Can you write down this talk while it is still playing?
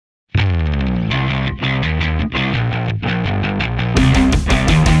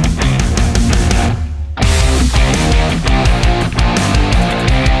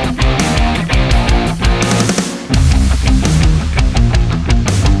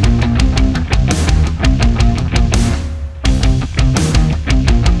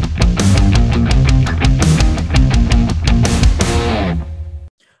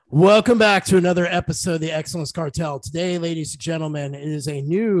Welcome back to another episode of the Excellence Cartel. Today, ladies and gentlemen, it is a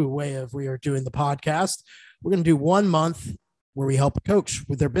new way of we are doing the podcast. We're going to do 1 month where we help a coach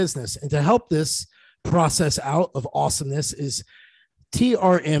with their business. And to help this process out of awesomeness is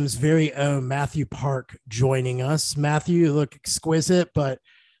TRM's very own Matthew Park joining us. Matthew, you look exquisite, but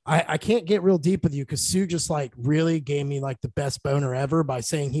I can't get real deep with you because Sue just like really gave me like the best boner ever by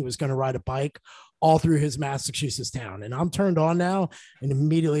saying he was going to ride a bike all through his Massachusetts town. And I'm turned on now and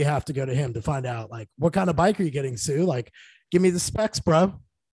immediately have to go to him to find out like, what kind of bike are you getting, Sue? Like, give me the specs, bro.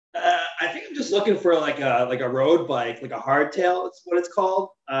 I think I'm just looking for like a road bike, like a hardtail. It's what it's called.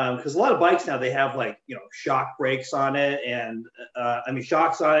 Because a lot of bikes now they have like shock brakes on it and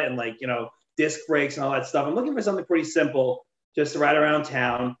shocks on it and like disc brakes and all that stuff. I'm looking for something pretty simple just to ride around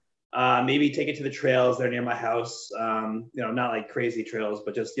town. Maybe take it to the trails that are near my house. Not like crazy trails,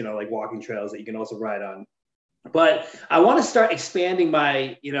 but just like walking trails that you can also ride on. But I want to start expanding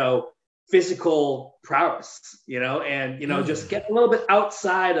my physical prowess, and just get a little bit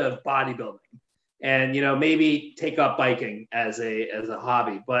outside of bodybuilding, and maybe take up biking as a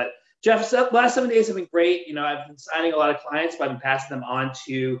hobby. But Jeff, last 7 days have been great. I've been signing a lot of clients, but I've been passing them on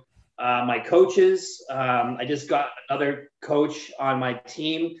to my coaches. I just got another coach on my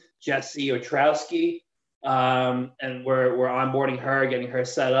team, Jessie Otrowski, and we're onboarding her, getting her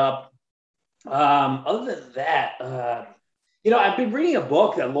set up. Other than that, I've been reading a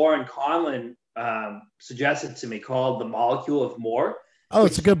book that Lauren Conlon suggested to me called The Molecule of More. Oh,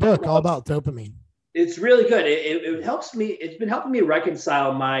 it's a good book, all about dopamine. It's really good. It helps me. It's been helping me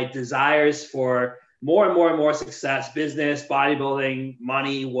reconcile my desires for more and more and more success, business, bodybuilding,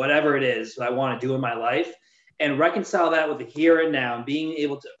 money, whatever it is that I want to do in my life, and reconcile that with the here and now and being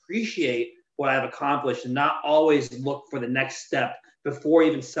able to appreciate what I've accomplished and not always look for the next step before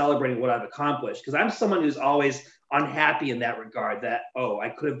even celebrating what I've accomplished. Because I'm someone who's always unhappy in that regard that, I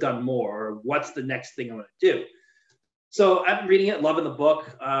could have done more, or what's the next thing I'm going to do? So I've been reading it, loving the book.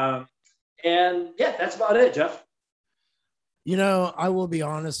 And yeah, that's about it, Jeff. I will be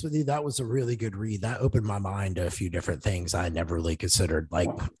honest with you. That was a really good read. That opened my mind to a few different things I never really considered, like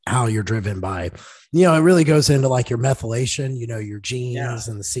how you're driven by, it really goes into like your methylation, your genes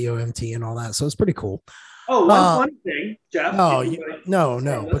and the COMT and all that. So it's pretty cool. Oh, one funny thing, Jeff.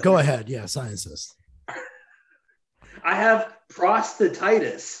 No, but go ahead. Yeah, scientists. I have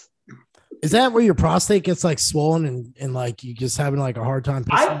prostatitis. Is that where your prostate gets like swollen and like you just having like a hard time?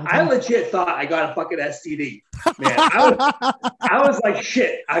 I legit thought I got a fucking STD, man. I was like,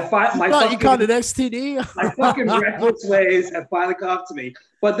 shit. You caught an STD? My fucking reckless ways have finally come up to me.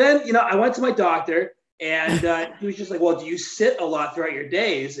 But then, I went to my doctor and he was just like, well, do you sit a lot throughout your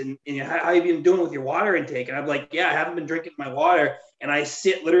days? And how have you been doing with your water intake? And I'm like, yeah, I haven't been drinking my water. And I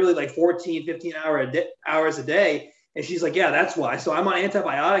sit literally like 14, 15 hours a day. And she's like, yeah, that's why. So I'm on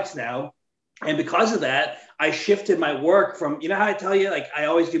antibiotics now. And because of that, I shifted my work from, how I tell you, like I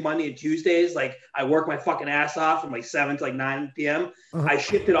always do Monday and Tuesdays, like I work my fucking ass off from like 7 to like 9 p.m. Uh-huh. I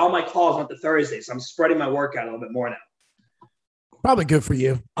shifted all my calls onto Thursdays. So I'm spreading my work out a little bit more now. Probably good for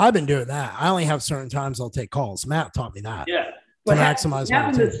you. I've been doing that. I only have certain times I'll take calls. Matt taught me that. Yeah. To maximize my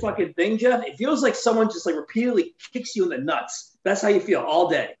having this fucking thing, Jeff, it feels like someone just like repeatedly kicks you in the nuts. That's how you feel all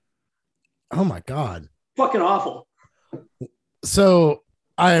day. Oh my God. Fucking awful. So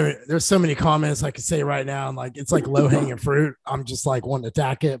there's so many comments I could say right now. I'm like, it's like low hanging fruit. I'm just like wanting to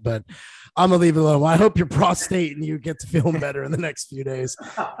attack it, but I'm gonna leave it alone. I hope your prostate and you get to feeling better in the next few days.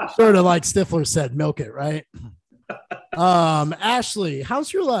 Sort of like Stifler said, milk it, right? Ashley,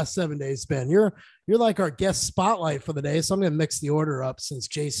 how's your last 7 days been? You're like our guest spotlight for the day. So I'm gonna mix the order up since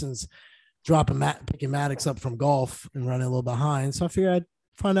Jason's picking Maddox up from golf and running a little behind. So I figured I'd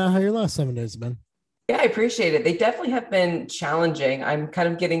find out how your last 7 days have been. Yeah, I appreciate it. They definitely have been challenging. I'm kind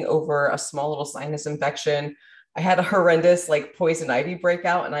of getting over a small little sinus infection. I had a horrendous like poison ivy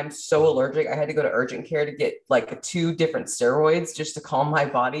breakout and I'm so allergic. I had to go to urgent care to get like 2 different steroids just to calm my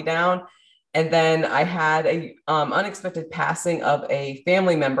body down. And then I had a unexpected passing of a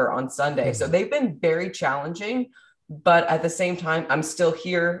family member on Sunday. So they've been very challenging, but at the same time, I'm still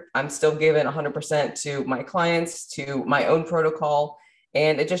here. I'm still giving 100% to my clients, to my own protocol.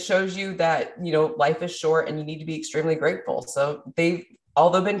 And it just shows you that, life is short and you need to be extremely grateful. So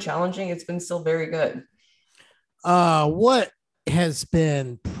although been challenging, it's been still very good. What has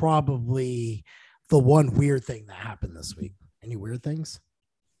been probably the one weird thing that happened this week? Any weird things?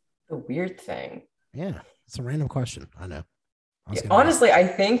 The weird thing. Yeah. It's a random question. I know. Honestly, I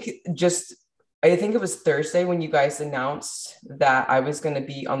think it was Thursday when you guys announced that I was going to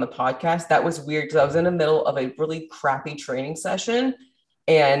be on the podcast. That was weird because I was in the middle of a really crappy training session.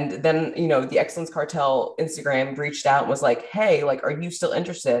 And then, the Excellence Cartel Instagram reached out and was like, hey, like, are you still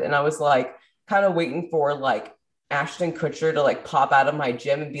interested? And I was like, kind of waiting for like Ashton Kutcher to like pop out of my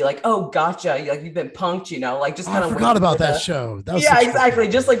gym and be like, oh, gotcha. Like, you've been punked, like just kind of forgot about that show. That was yeah, exactly.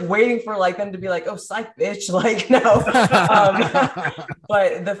 Just like waiting for like them to be like, oh, psych, bitch. Like, no.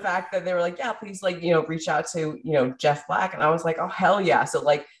 But the fact that they were like, yeah, please, like, reach out to, Jeff Black. And I was like, oh, hell yeah. So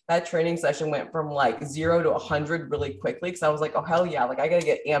like that training session went from like 0 to 100 really quickly. Cause I was like, oh, hell yeah. Like I got to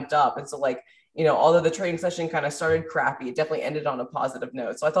get amped up. And so like, although the training session kind of started crappy, it definitely ended on a positive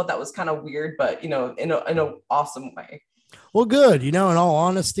note. So I thought that was kind of weird, but, in an awesome way. Well, good. In all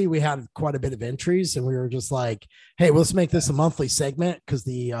honesty, we had quite a bit of entries and we were just like, hey, let's make this a monthly segment because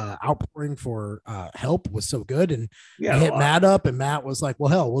the outpouring for help was so good. And I hit Matt up and Matt was like, well,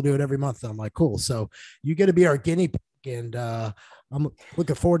 hell, we'll do it every month. And I'm like, cool. So you get to be our guinea pig. And I'm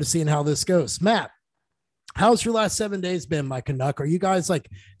looking forward to seeing how this goes. Matt, how's your last 7 days been, my Canuck? Are you guys like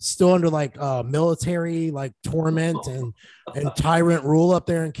still under like military like torment and tyrant rule up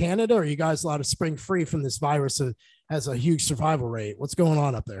there in Canada? Or are you guys allowed to spring free from this virus that has a huge survival rate? What's going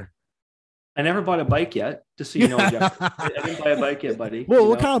on up there? I never bought a bike yet, just so you know, Jeff. I didn't buy a bike yet, buddy. Well,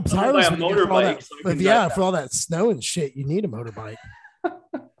 what kind of tires? A motorbike. For all that snow and shit, you need a motorbike.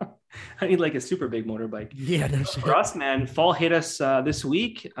 I need like a super big motorbike. Yeah, no shit. For us, man, fall hit us this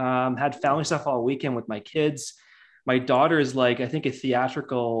week. Had family stuff all weekend with my kids. My daughter is like, I think a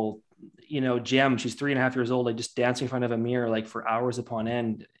theatrical, gem. She's 3.5 years old, like just dancing in front of a mirror, like for hours upon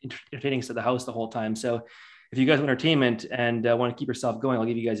end, entertaining us at the house the whole time. So if you guys want entertainment and want to keep yourself going, I'll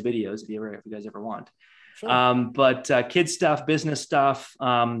give you guys videos if you guys ever want. Sure. But kids stuff, business stuff,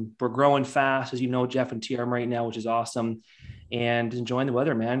 we're growing fast, as you know, Jeff and TRM right now, which is awesome. And enjoying the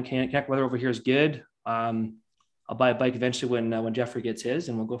weather, man. Can't weather over here is good. I'll buy a bike eventually when Jeffrey gets his,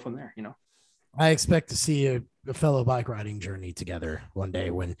 and we'll go from there. I expect to see a fellow bike riding journey together one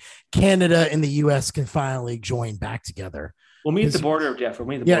day when Canada and the U.S. can finally join back together. We'll meet at the border, Jeff. We'll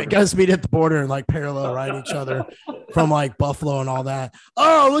meet at the border. Guys meet at the border and like parallel ride each other from like Buffalo and all that.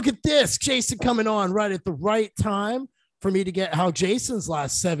 Oh, look at this. Jason coming on right at the right time for me to get how Jason's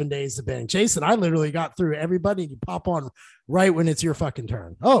last 7 days have been. Jason, I literally got through everybody. You pop on right when it's your fucking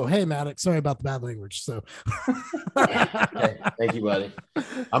turn. Oh, hey, Maddox. Sorry about the bad language. So okay. Thank you, buddy.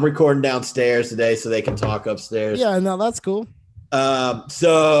 I'm recording downstairs today so they can talk upstairs. Yeah, no, that's cool.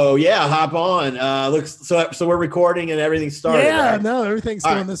 So yeah, hop on. So we're recording and everything's started. Yeah, right? No, everything's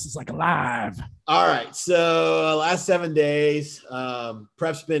doing this is like live. All right. So last 7 days,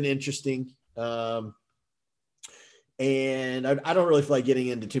 prep's been interesting. And I don't really feel like getting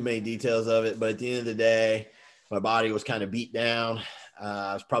into too many details of it, but at the end of the day, my body was kind of beat down.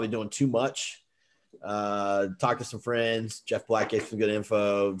 I was probably doing too much. Talked to some friends. Jeff Black gave some good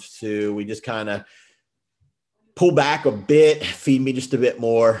info too. We just kind of pull back a bit, feed me just a bit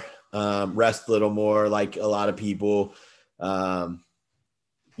more, rest a little more, like a lot of people.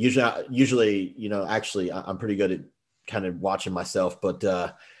 Usually, actually I'm pretty good at kind of watching myself, but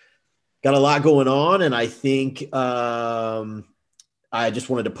got a lot going on. And I think I just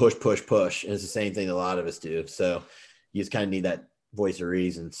wanted to push. And it's the same thing a lot of us do. So you just kind of need that voice of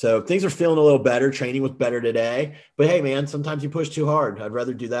reason. So things are feeling a little better. Training was better today, but hey man, sometimes you push too hard. I'd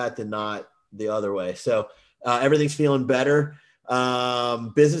rather do that than not the other way. So everything's feeling better.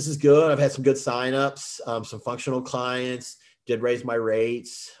 Business is good. I've had some good signups, some functional clients, did raise my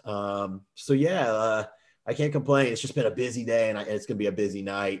rates. So yeah, I can't complain. It's just been a busy day and it's going to be a busy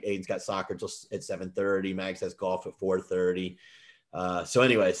night. Aiden's got soccer till at 7:30. Max has golf at 4:30. So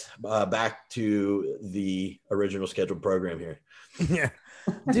anyways, back to the original scheduled program here. Yeah.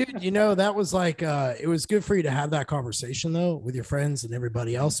 Dude, that was like, it was good for you to have that conversation though, with your friends and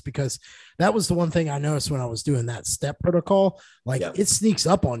everybody else, because that was the one thing I noticed when I was doing that step protocol, like it sneaks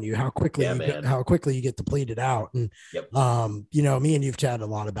up on you, how quickly you get depleted out. And, me and you've chatted a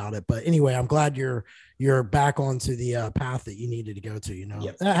lot about it, but anyway, I'm glad you're back onto the path that you needed to go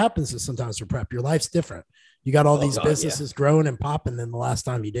to, that happens sometimes for prep. Your life's different. You got all these businesses growing and popping than the last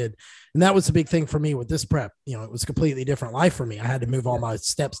time you did. And that was a big thing for me with this prep. It was a completely different life for me. I had to move all my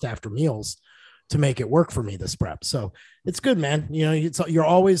steps to after meals to make it work for me, this prep. So it's good, man. You're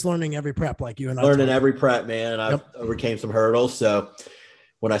always learning every prep, like you and I. Learning every prep, man. And I've overcame some hurdles. So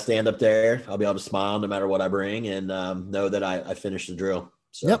when I stand up there, I'll be able to smile no matter what I bring and know that I finished the drill.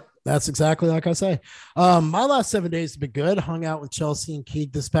 So. Yep. That's exactly like I say. My last 7 days have been good. Hung out with Chelsea and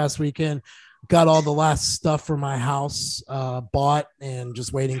Keith this past weekend. Got all the last stuff for my house bought and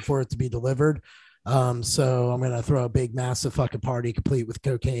just waiting for it to be delivered. So I'm going to throw a big, massive fucking party complete with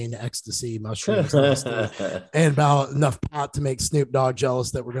cocaine, ecstasy, mushrooms, and about enough pot to make Snoop Dogg jealous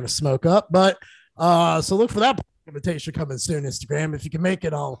that we're going to smoke up. But so look for that invitation coming soon, Instagram. If you can make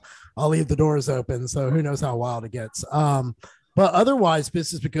it, I'll leave the doors open. So who knows how wild it gets. But otherwise,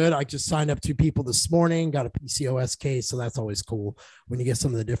 business has been good. I just signed up 2 people this morning, got a PCOS case. So that's always cool when you get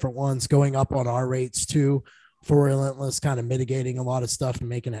some of the different ones going up on our rates too for Relentless, kind of mitigating a lot of stuff and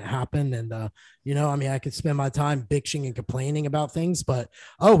making it happen. And, I could spend my time bitching and complaining about things, but,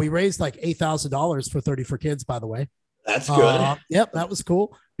 we raised like $8,000 for 30 for Kids, by the way. That's good. Yep. That was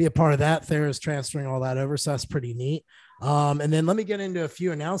cool. Be a part of that. Thera's transferring all that over. So that's pretty neat. And then let me get into a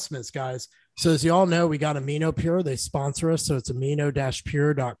few announcements, guys. So as you all know, we got Amino Pure. They sponsor us. So it's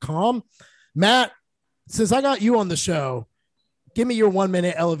amino-pure.com. Matt, since I got you on the show, give me your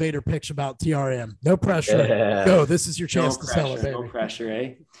 1-minute elevator pitch about TRM. No pressure. Yeah. Go. This is your chance to sell it, baby. No pressure,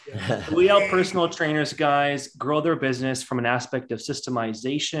 eh? Yeah. We help personal trainers, guys, grow their business from an aspect of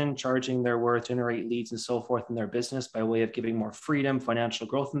systemization, charging their worth, generate leads, and so forth in their business by way of giving more freedom, financial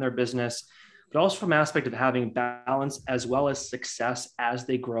growth in their business, but also from an aspect of having balance as well as success as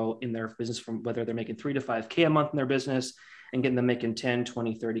they grow in their business, from whether they're making 3 to 5K a month in their business and getting them making 10,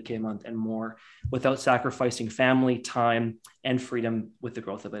 20, 30K a month and more without sacrificing family, time, and freedom with the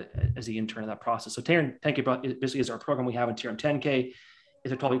growth of it as the intern of that process. So TRM 10K basically is our program we have in TRM 10K.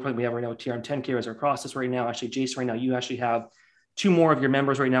 Is a program we have right now. TRM 10K is our process right now. Actually, Jason, right now, you actually have 2 more of your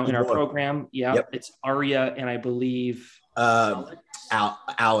members right now in our program. Yeah, yep. It's Aria and I believe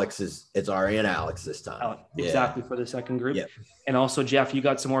Alex it's Aria and Alex this time. Exactly, for the second group. Yep. And also, Jeff, you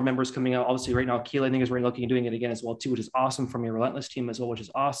got some more members coming out. Obviously, right now, Keela, I think, is really looking at doing it again as well, too, which is awesome, from your Relentless team as well, which is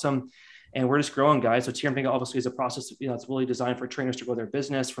awesome. And we're just growing, guys. So TRM obviously is a process, it's really designed for trainers to grow their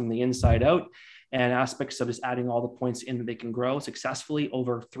business from the inside out, and aspects of just adding all the points in that they can grow successfully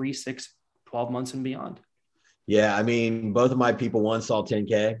over 3, 6, 12 months and beyond. Yeah. I mean, both of my people, one saw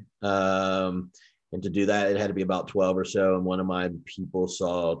 10K. And to do that, it had to be about 12 or so. And one of my people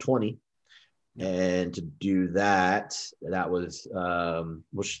saw 20. And to do that, that was,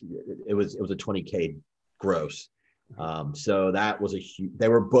 it was a 20K gross. So that was they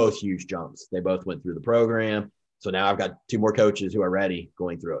were both huge jumps. They both went through the program. So now I've got 2 more coaches who are ready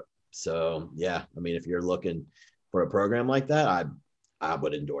going through it. So yeah, I mean, if you're looking for a program like that, I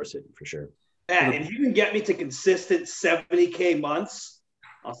would endorse it for sure. And if you can get me to consistent 70K months,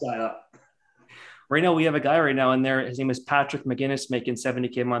 I'll sign up. Right now, we have a guy right now in there. His name is Patrick McGinnis, making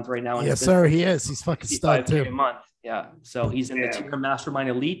 70K a month right now. Yes, sir. He is. He's fucking stud too. A month. Yeah. So he's in the TRM Mastermind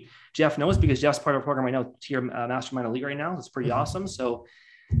Elite. Jeff knows because Jeff's part of our program right now. TRM Mastermind Elite right now. It's pretty awesome. So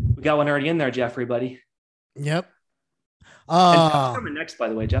we got one already in there, Jeff, everybody. Yep. And Jeff's coming next, by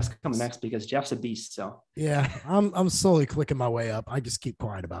the way. Jeff's coming next because Jeff's a beast. So yeah, I'm slowly clicking my way up. I just keep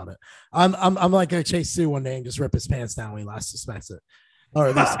quiet about it. I'm like gonna chase Sue one day and just rip his pants down when he last suspects it. Or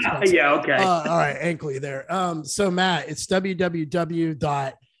at least yeah, okay. All right, ankly there. So Matt, it's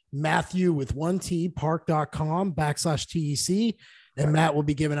www.matthew.park.com/TEC. And Matt will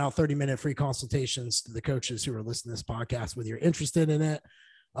be giving out 30-minute free consultations to the coaches who are listening to this podcast, whether you're interested in it.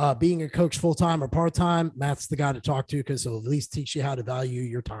 Being a coach full-time or part-time, Matt's the guy to talk to because he'll at least teach you how to value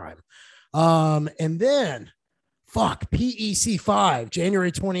your time. And then PEC 5,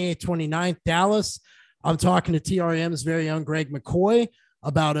 January 28th, 29th, Dallas. I'm talking to TRM's very own Greg McCoy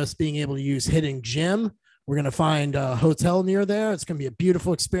about us being able to use Hidden Gym. We're going to find a hotel near there. It's going to be a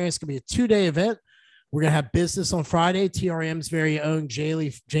beautiful experience. It's going to be a 2-day event. We're going to have business on Friday. TRM's very own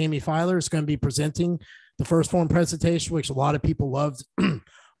Jamie Filer is going to be presenting the first form presentation, which a lot of people loved,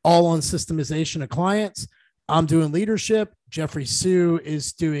 all on systemization of clients. I'm doing leadership. Jeffrey Sue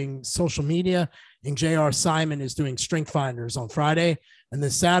is doing social media, and JR Simon is doing Strength Finders on Friday. And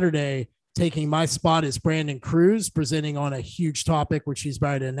then Saturday, taking my spot is Brandon Cruz, presenting on a huge topic, which he's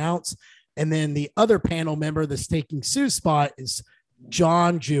about to announce. And then the other panel member that's taking Sue's spot is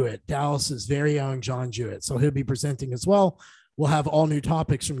John Jewett, Dallas's very own John Jewett. So he'll be presenting as well. We'll have all new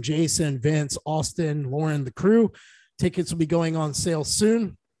topics from Jason, Vince, Austin, Lauren, the crew. Tickets will be going on sale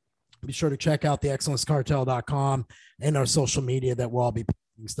soon. Be sure to check out theexcellencecartel.com and our social media that we'll all be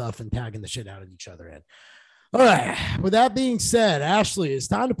posting stuff and tagging the shit out of each other in. All right. With that being said, Ashley, it's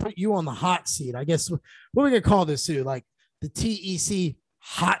time to put you on the hot seat. I guess what are we going to call this, Sue? Like the TEC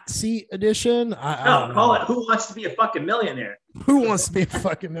hot seat edition? I don't call it Who Wants to Be a Fucking Millionaire? Who wants to be a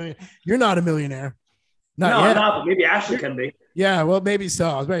fucking millionaire? You're not a millionaire. No, I'm not, but maybe Ashley can be. Yeah, well, maybe so.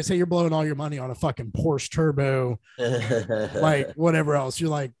 I was about to say you're blowing all your money on a fucking Porsche Turbo, like whatever else. You're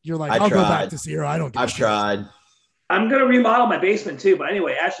like, I'll go back to zero. I don't. I've tried. I'm gonna remodel my basement too. But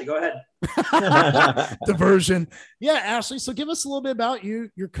anyway, Ashley, go ahead. Diversion. Yeah, Ashley. So give us a little bit about you,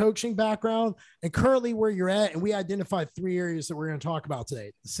 your coaching background, and currently where you're at. And we identified 3 areas that we're going to talk about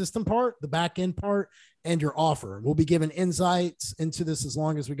today: the system part, the back end part, and your offer. We'll be giving insights into this as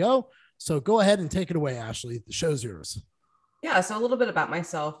long as we go. So go ahead and take it away, Ashley. The show's yours. Yeah, so a little bit about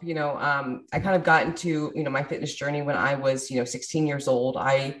myself. I kind of got into, my fitness journey when I was, 16 years old.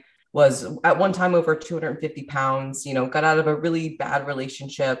 I was at one time over 250 pounds, got out of a really bad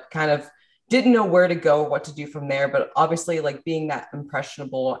relationship, kind of didn't know where to go, what to do from there. But obviously, like being that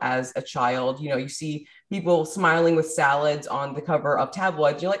impressionable as a child, you see people smiling with salads on the cover of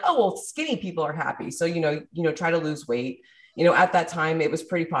tabloids. You're like, oh, well, skinny people are happy. So, try to lose weight. At that time, it was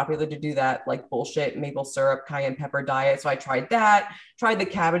pretty popular to do that, like bullshit maple syrup, cayenne pepper diet. So I tried that, tried the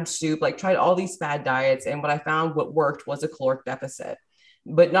cabbage soup, like tried all these fad diets. And what I found what worked was a caloric deficit,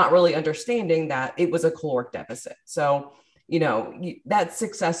 but not really understanding that it was a caloric deficit. So, that's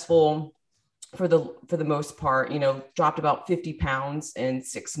successful for the most part, dropped about 50 pounds in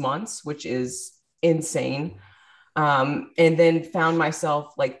 6 months, which is insane. And then found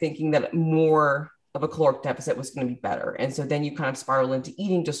myself like thinking that more of a caloric deficit was going to be better. And so then you kind of spiral into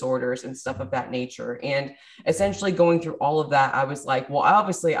eating disorders and stuff of that nature. And essentially going through all of that, I was like, well,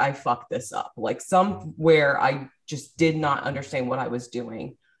 obviously I fucked this up. Like somewhere I just did not understand what I was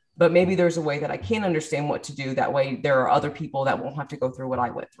doing, but maybe there's a way that I can understand what to do. That way there are other people that won't have to go through what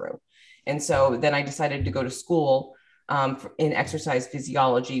I went through. And so then I decided to go to school in exercise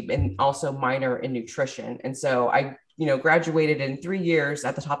physiology and also minor in nutrition. And so I graduated in 3 years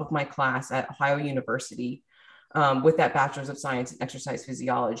at the top of my class at Ohio University with that Bachelor's of Science in Exercise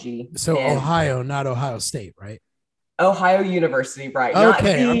Physiology. So Ohio, not Ohio State, right? Ohio University, right?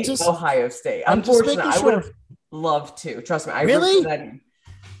 Okay, not the Ohio State. Unfortunately, I would have loved to. Trust me. Really?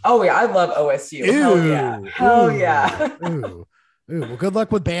 Oh yeah, I love OSU. Ooh, hell yeah. Hell ooh, yeah. Ooh. Well, good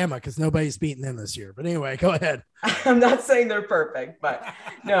luck with Bama because nobody's beating them this year. But anyway, go ahead. I'm not saying they're perfect, but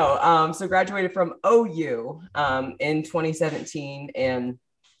no. So graduated from OU in 2017 and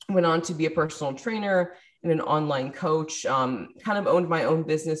went on to be a personal trainer and an online coach. Kind of owned my own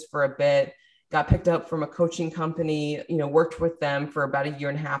business for a bit. Got picked up from a coaching company. Worked with them for about 1.5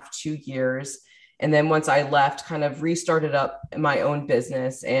 years, 2 years, and then once I left, kind of restarted up my own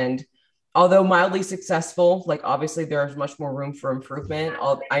business. And although mildly successful, like obviously there's much more room for improvement.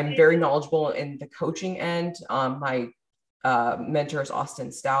 I'm very knowledgeable in the coaching end. My mentor is Austin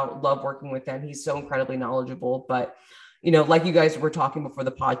Stout. Love working with him. He's so incredibly knowledgeable. But, like you guys were talking before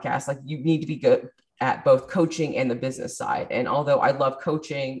the podcast, like you need to be good at both coaching and the business side. And although I love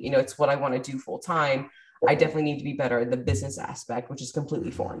coaching, it's what I want to do full time, I definitely need to be better in the business aspect, which is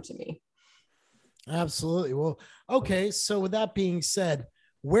completely foreign to me. Absolutely. Well, okay. So with that being said,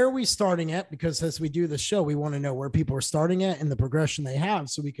 where are we starting at? Because as we do the show, we want to know where people are starting at and the progression they have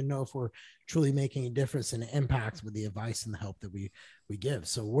so we can know if we're truly making a difference and impact with the advice and the help that we give.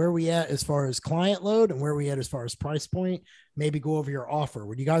 So where are we at as far as client load and where are we at as far as price point? Maybe go over your offer.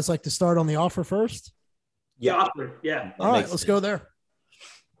 Would you guys like to start on the offer first? Yeah. Offer. Yeah. All right, let's go there.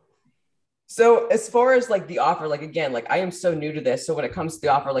 So as far as like the offer, like, again, like I am so new to this. So when it comes to the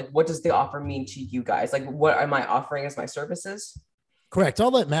offer, like what does the offer mean to you guys? Like what am I offering as my services? Correct.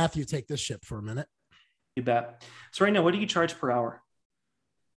 I'll let Matthew take this ship for a minute. You bet. So right now, what do you charge per hour?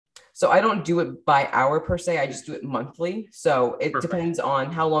 So I don't do it by hour per se. I just do it monthly. So it depends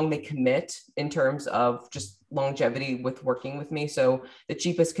on how long they commit in terms of just longevity with working with me. So the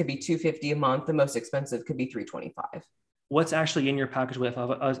cheapest could be $250 a month. The most expensive could be $325. What's actually in your package with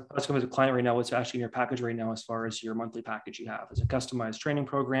us going with a client right now? What's actually in your package right now as far as your monthly package you have? Is it customized training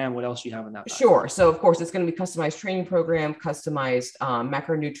program? What else do you have in that package? Sure. So of course it's going to be customized training program, customized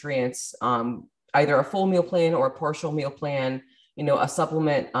macronutrients, either a full meal plan or a partial meal plan, a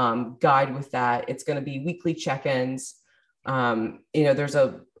supplement guide with that. It's going to be weekly check-ins. There's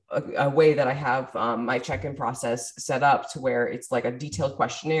a way that I have my check-in process set up to where it's like a detailed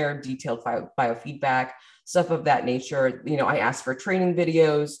questionnaire, detailed biofeedback, stuff of that nature. I ask for training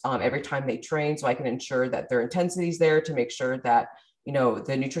videos every time they train so I can ensure that their intensity is there to make sure that,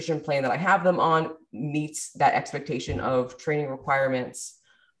 the nutrition plan that I have them on meets that expectation of training requirements.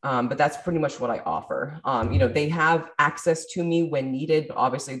 But that's pretty much what I offer. They have access to me when needed, but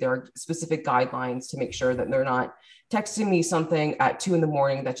obviously there are specific guidelines to make sure that they're not texting me something at 2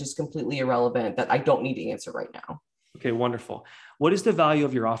 a.m. that's just completely irrelevant that I don't need to answer right now. Okay, wonderful. What is the value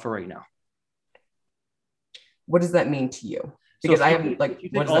of your offer right now? What does that mean to you? Because so I have like,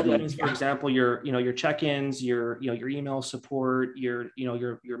 what does that mean? For example, your check-ins, your email support, your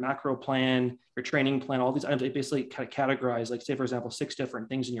macro plan, your training plan, all these items, they basically kind of categorize, like say, for example, 6 different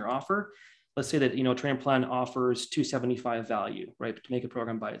things in your offer. Let's say that, training plan offers $275 value, right? To make a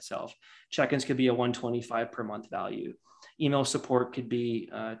program by itself. Check-ins could be a $125 per month value. Email support could be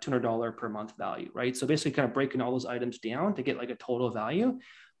 $200 per month value, right? So basically kind of breaking all those items down to get like a total value.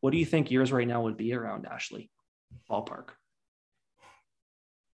 What do you think yours right now would be around, Ashley? Ballpark.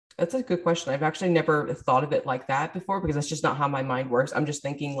 That's a good question. I've actually never thought of it like that before because that's just not how my mind works. I'm just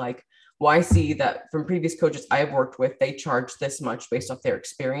thinking like, well, I see that from previous coaches I've worked with, they charge this much based off their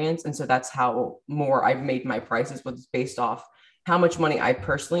experience. And so that's how more I've made my prices was based off how much money I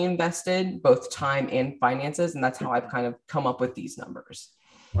personally invested, both time and finances. And that's how I've kind of come up with these numbers.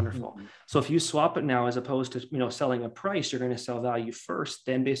 Wonderful. So if you swap it now, as opposed to, selling a price, you're going to sell value first,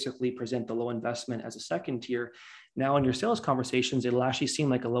 then basically present the low investment as a second tier. Now in your sales conversations, it'll actually seem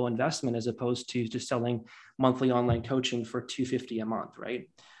like a low investment as opposed to just selling monthly online coaching for $250 a month, right?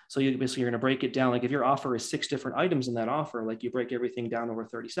 So you're going to break it down. Like if your offer is 6 different items in that offer, like you break everything down over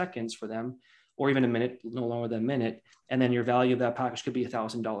 30 seconds for them, or even a minute, no longer than a minute. And then your value of that package could be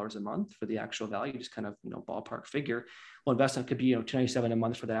 $1,000 a month for the actual value, just kind of, ballpark figure. Well, investment could be, $297 a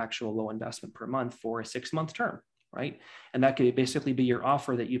month for the actual low investment per month for a 6-month term, right? And that could basically be your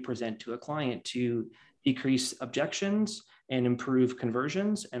offer that you present to a client to decrease objections and improve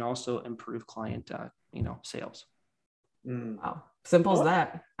conversions and also improve client, sales. Wow. Simple as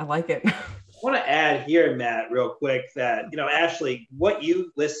that. I like it. I want to add here, Matt, real quick that, Ashley, what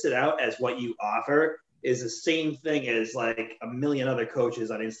you listed out as what you offer is the same thing as like a million other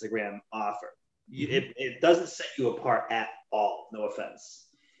coaches on Instagram offer. It doesn't set you apart at all. No offense.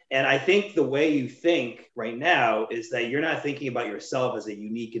 And I think the way you think right now is that you're not thinking about yourself as a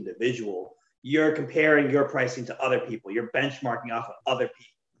unique individual. You're comparing your pricing to other people. You're benchmarking off of other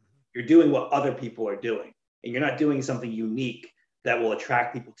people. You're doing what other people are doing. And you're not doing something unique that will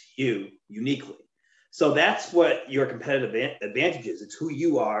attract people to you uniquely. So that's what your competitive advantage is. It's who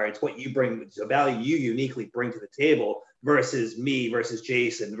you are. It's what you bring, it's the value you uniquely bring to the table versus me, versus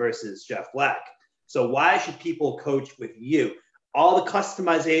Jason, versus Jeff Black. So why should people coach with you? All the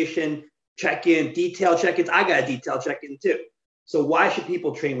customization, check-in, detail check-ins. I got a detail check-in too. So why should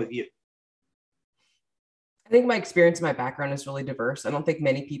people train with you? I think my experience and my background is really diverse. I don't think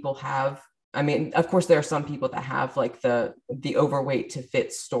many people have. I mean, of course, there are some people that have like the overweight to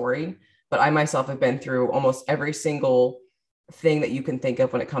fit story, but I myself have been through almost every single thing that you can think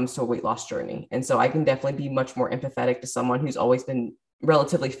of when it comes to a weight loss journey. And so I can definitely be much more empathetic to someone who's always been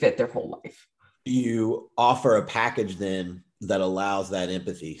relatively fit their whole life. You offer a package then that allows that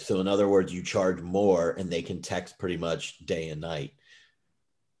empathy. So in other words, you charge more and they can text pretty much day and night.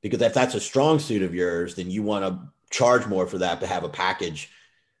 Because if that's a strong suit of yours, then you want to charge more for that to have a package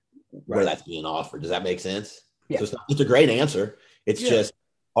where that's being offered. Does that make sense? Yeah. So it's a great answer. It's just,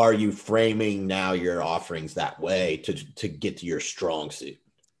 are you framing now your offerings that way to get to your strong suit?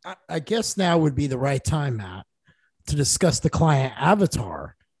 I guess now would be the right time, Matt, to discuss the client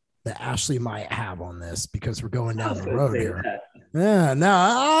avatar that Ashley might have on this, because we're going down the road here. Yeah, now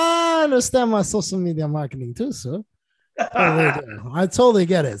I understand my social media marketing too, sir. I totally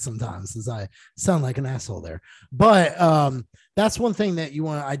get it sometimes, since I sound like an asshole there. But that's one thing that you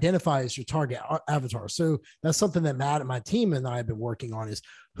want to identify as your target avatar. So that's something that Matt and my team and I have been working on, is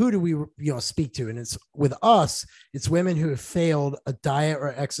who do we speak to? And it's with us, it's women who have failed a diet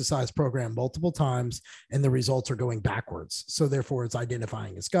or exercise program multiple times and the results are going backwards. So therefore it's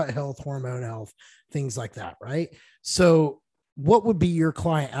identifying its gut health, hormone health, things like that, right? So what would be your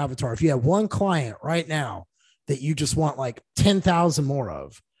client avatar? If you have one client right now that you just want like 10,000 more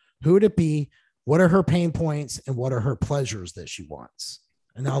of, who would it be? What are her pain points and what are her pleasures that she wants?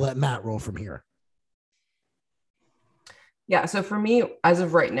 And I'll let Matt roll from here. Yeah. So for me, as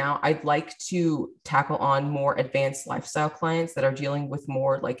of right now, I'd like to tackle on more advanced lifestyle clients that are dealing with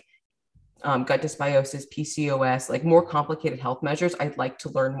more like gut dysbiosis, PCOS, like more complicated health measures. I'd like to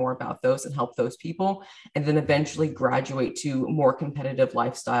learn more about those and help those people, and then eventually graduate to more competitive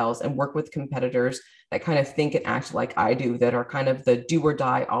lifestyles and work with competitors that kind of think and act like I do, that are kind of the do or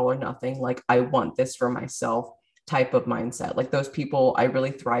die, all or nothing, like I want this for myself type of mindset. Like those people I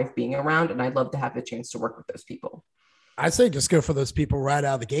really thrive being around, and I'd love to have the chance to work with those people. I say just go for those people right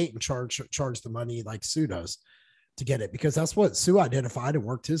out of the gate and charge the money like Sue does to get it, because that's what Sue identified and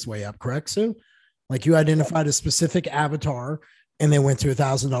worked his way up. Correct, Sue? Like you identified a specific avatar and they went to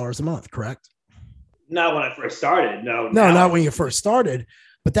 $1,000 a month. Correct? Not when I first started. No, not when you first started,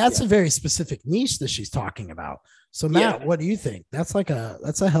 but that's a very specific niche that she's talking about. So Matt, what do you think? That's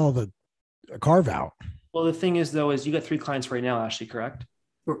a hell of a carve out. Well, the thing is though, is you got 3 clients right now, Ashley, correct?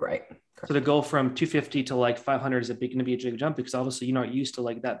 Right. So to go from 250 to like 500 is going to be a big jump, because obviously you're not used to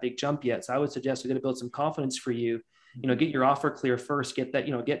like that big jump yet. So I would suggest we're going to build some confidence for you. Get your offer clear first, get that,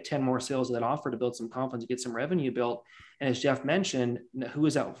 get 10 more sales of that offer to build some confidence, get some revenue built. And as Jeff mentioned, who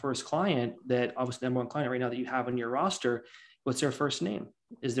is that first client that obviously number one client right now that you have on your roster? What's their first name?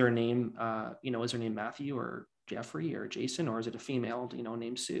 Is their name, is their name Matthew or Jeffrey or Jason, or is it a female,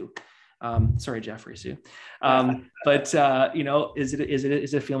 named Sue? Sorry, Jeffrey, Sue. But you know, is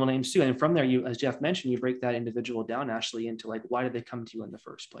it a female name, Sue? And from there, you, as Jeff mentioned, you break that individual down, Ashley, into like, why did they come to you in the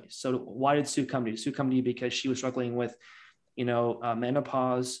first place? So why did Sue come to you? Sue come to you because she was struggling with, you know,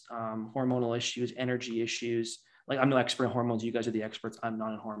 menopause, hormonal issues, energy issues. Like, I'm no expert in hormones. You guys are the experts. I'm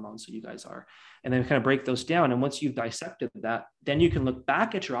not in hormones. So you guys are. And then kind of break those down. And once you've dissected that, then you can look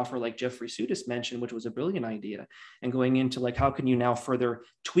back at your offer, like Jeffrey Sudis mentioned, which was a brilliant idea. And going into like, how can you now further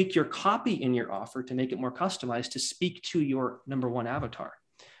tweak your copy in your offer to make it more customized to speak to your number one avatar,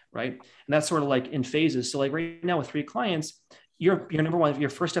 right? And that's sort of like in phases. So like right now with 3 clients, your number one, your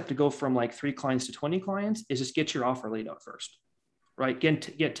first step to go from like 3 clients to 20 clients is just get your offer laid out first, right?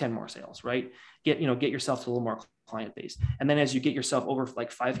 Get 10 more sales, right? Get yourself to a little more client base. And then as you get yourself over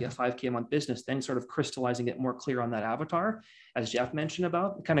like 5K a month business, then sort of crystallizing it more clear on that avatar, as Jeff mentioned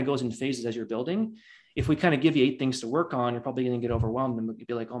about, it kind of goes in phases as you're building. If we kind of give you 8 things to work on, you're probably going to get overwhelmed and you'd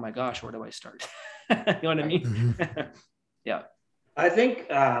be like, oh my gosh, where do I start? You know what I mean? Mm-hmm. Yeah. I think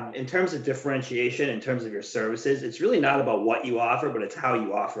in terms of differentiation, in terms of your services, it's really not about what you offer, but it's how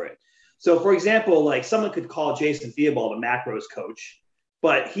you offer it. So for example, like someone could call Jason Theobald a macros coach,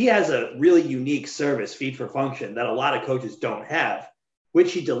 but he has a really unique service, feed for function, that a lot of coaches don't have,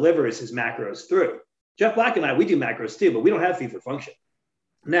 which he delivers his macros through. Jeff Black and I, we do macros too, but we don't have feed for function.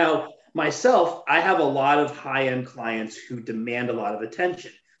 Now, myself, I have a lot of high-end clients who demand a lot of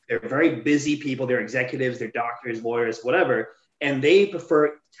attention. They're very busy people. They're executives, they're doctors, lawyers, whatever, and they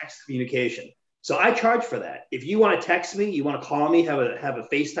prefer text communication. So I charge for that. If you want to text me, you want to call me, have a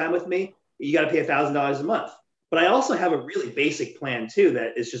FaceTime with me, you got to pay $1,000 a month. But I also have a really basic plan too,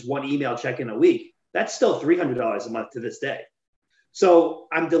 that is just 1 email check-in a week. That's still $300 a month to this day. So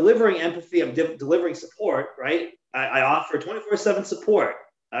I'm delivering empathy. I'm delivering support, right? I offer 24/7 support.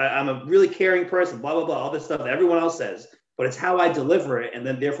 I'm a really caring person, blah, blah, blah, all this stuff that everyone else says, but it's how I deliver it and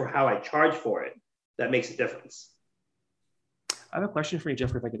then therefore how I charge for it that makes a difference. I have a question for you,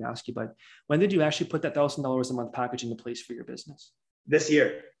 Jeffrey, if I could ask you, but when did you actually put that $1,000 a month package into place for your business? This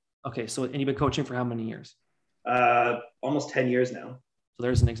year. Okay. So, and you've been coaching for how many years? Almost 10 years now. So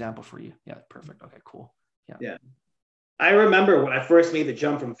there's an example for you. Yeah. Perfect. Okay, cool. Yeah. I remember when I first made the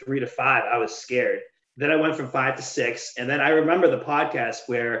jump from 3 to 5, I was scared. Then I went from 5 to 6. And then I remember the podcast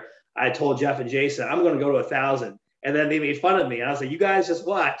where I told Jeff and Jason, I'm going to go to 1,000. And then they made fun of me. And I was like, you guys just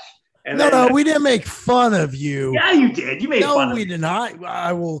watch. And no, we didn't make fun of you. Yeah, you did. You made fun of me. No, we did not.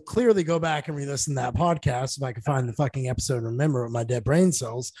 I will clearly go back and re-listen to that podcast if I can find the fucking episode and remember my dead brain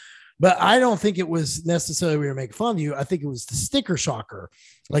cells. But I don't think it was necessarily we were making fun of you. I think it was the sticker shocker.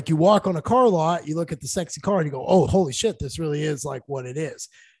 Like you walk on a car lot, you look at the sexy car and you go, oh, holy shit, this really is like what it is.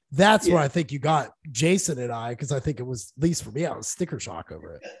 That's where I think you got Jason and I, because I think it was, at least for me, I was sticker shock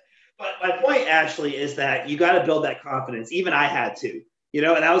over it. But my point, Ashley, is that you got to build that confidence. Even I had to, and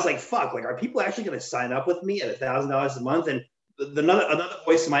I was like, fuck, like, are people actually going to sign up with me at $1,000 a month? And another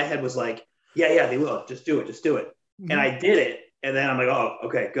voice in my head was like, yeah, they will. Just do it. Mm-hmm. And I did it. And then I'm like, oh,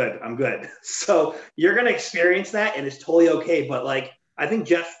 okay, good. I'm good. So you're going to experience that and it's totally okay. But like, I think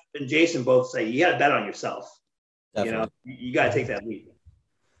Jeff and Jason both say, you got to bet on yourself. Definitely. You got to take that lead.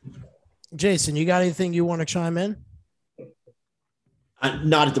 Jason, you got anything you want to chime in?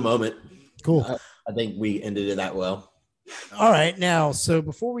 Not at the moment. Cool. I think we ended it that well. All right. Now, so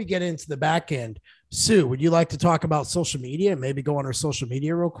before we get into the back end, Sue, would you like to talk about social media? Maybe go on her social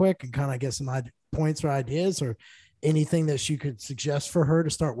media real quick and kind of get some points or ideas or anything that you could suggest for her to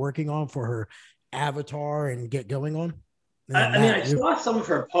start working on for her avatar and get going on? I saw some of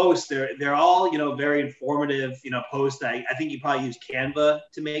her posts. They're all, very informative, posts. I think you probably use Canva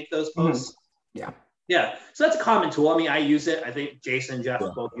to make those posts. Mm-hmm. Yeah. So that's a common tool. I mean, I use it. I think Jason and Jeff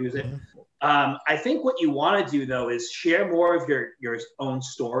both use it. I think what you want to do though is share more of your own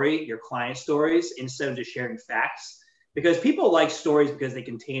story, your client stories, instead of just sharing facts, because people like stories because they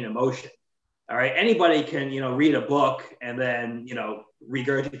contain emotion. All right. Anybody can, read a book and then,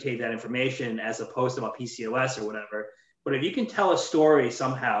 regurgitate that information as a post about PCOS or whatever. But if you can tell a story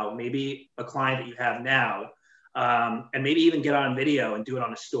somehow, maybe a client that you have now, and maybe even get on video and do it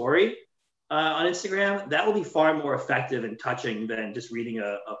on a story on Instagram, that will be far more effective and touching than just reading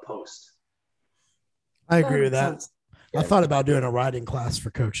a post. I agree with that. I thought about doing a writing class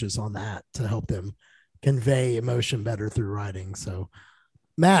for coaches on that to help them convey emotion better through writing. So,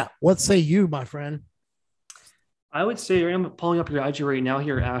 Matt, what say you, my friend? I would say, I'm pulling up your IG right now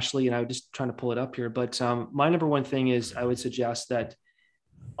here, Ashley, and I was just trying to pull it up here. But my number one thing is I would suggest that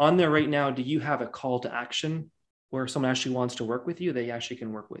on there right now, do you have a call to action where if someone actually wants to work with you, they actually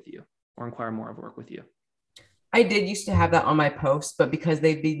can work with you or inquire more of work with you? I did used to have that on my posts, but because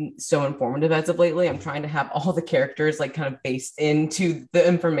they've been so informative as of lately, I'm trying to have all the characters like kind of based into the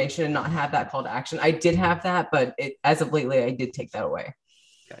information and not have that call to action. I did have that, but as of lately, I did take that away.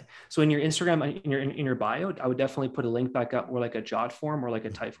 Okay. So in your Instagram, in your bio, I would definitely put a link back up, or like a jot form or like a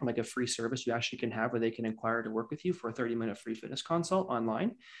type form, like a free service you actually can have where they can inquire to work with you for a 30-minute free fitness consult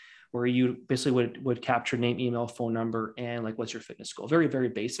online, where you basically would capture name, email, phone number, and like what's your fitness goal. Very, very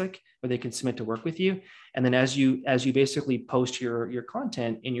basic, where they can submit to work with you. And then as you basically post your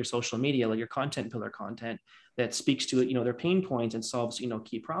content in your social media, like your content pillar content that speaks to, their pain points and solves,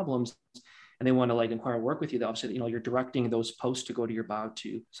 key problems, and they want to like inquire and work with you, obviously, you're directing those posts to go to your bio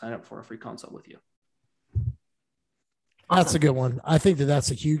to sign up for a free consult with you. That's a good one. I think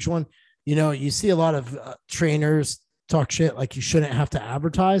that's a huge one. You see a lot of trainers talk shit like you shouldn't have to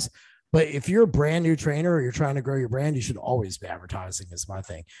advertise. But if you're a brand new trainer or you're trying to grow your brand, you should always be advertising is my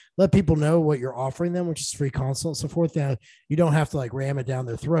thing. Let people know what you're offering them, which is free consult and so forth. Now, you don't have to like ram it down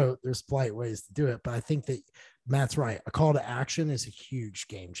their throat. There's polite ways to do it. But I think that Matt's right. A call to action is a huge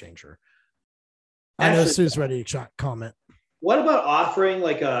game changer. I know Sue's ready to comment. What about offering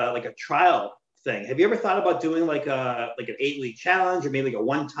like a trial thing? Have you ever thought about doing like an 8-week challenge, or maybe like a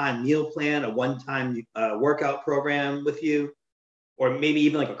one-time meal plan, a one-time workout program with you, or maybe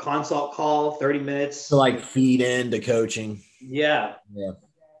even like a consult call, 30 minutes to like feed into coaching? Yeah.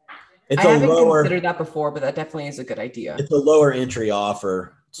 I haven't considered that before, but that definitely is a good idea. It's a lower entry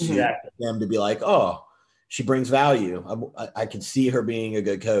offer to Mm-hmm. them to be like, oh, she brings value. I can see her being a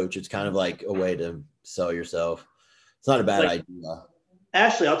good coach. It's kind of like a way to sell yourself. It's not a bad idea.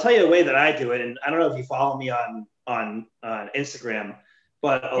 Ashley, I'll tell you a way that I do it. And I don't know if you follow me on Instagram,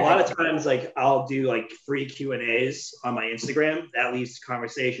 but a lot of times, like I'll do like free Q&As on my Instagram. That leads to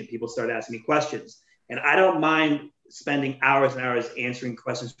conversation. People start asking me questions, and I don't mind spending hours and hours answering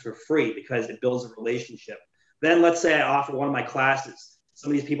questions for free because it builds a relationship. Then let's say I offer one of my classes.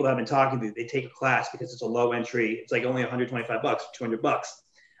 Some of these people have been talking to, they take a class because it's a low entry. It's like only $125, $200.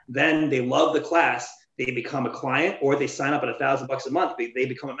 Then they love the class. They become a client, or they sign up at $1,000 a month. They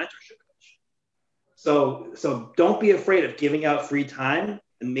become a mentorship coach. So don't be afraid of giving out free time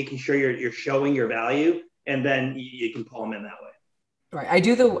and making sure you're showing your value, and then you can pull them in that way. Right. I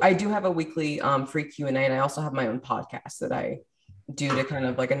do have a weekly free Q&A, and I also have my own podcast that I do to kind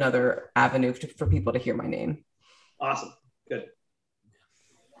of like another avenue for people to hear my name. Awesome. Good.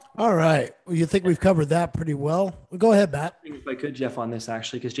 All right. Well, you think we've covered that pretty well? Go ahead, Matt. If I could, Jeff, on this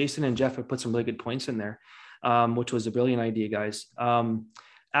actually, because Jason and Jeff have put some really good points in there, which was a brilliant idea, guys.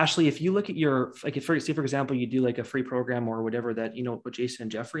 Ashley, if you look at your, like, for example, you do like a free program or whatever that, what Jason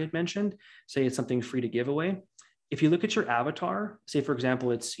and Jeffrey had mentioned, say it's something free to give away. If you look at your avatar, say, for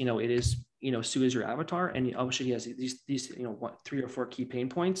example, it's, it is, Sue is your avatar, and obviously he has these 3 or 4 key pain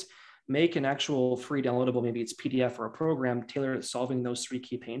points. Make an actual free downloadable, maybe it's PDF or a program tailored at solving those 3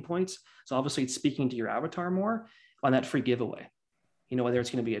 key pain points. So obviously it's speaking to your avatar more on that free giveaway, whether it's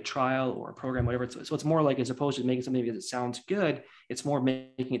going to be a trial or a program, whatever. So it's more like, as opposed to making something that sounds good, it's more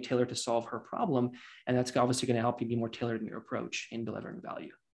making it tailored to solve her problem. And that's obviously going to help you be more tailored in your approach in delivering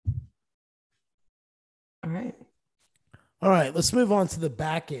value. All right. Let's move on to the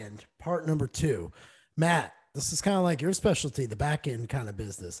back end, part number 2. Matt, this is kind of like your specialty, the back end kind of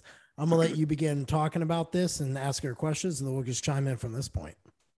business. I'm going to let you begin talking about this and ask your questions, and then we'll just chime in from this point.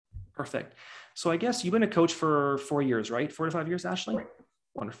 Perfect. So I guess you've been a coach for 4 years, right? 4 to 5 years, Ashley? Right.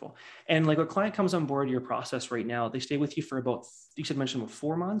 Wonderful. And like a client comes on board your process right now, they stay with you for about, mentioned about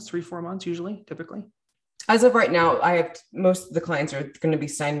 4 months, 3-4 months, usually, typically? As of right now, I have most of the clients are going to be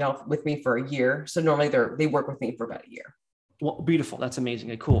signed off with me for a year. So normally they work with me for about a year. Well, beautiful. That's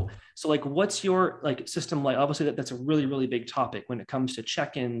amazing. Okay, cool. So like, what's your like system like? Obviously that's a really, really big topic when it comes to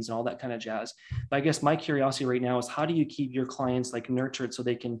check-ins and all that kind of jazz. But I guess my curiosity right now is, how do you keep your clients like nurtured so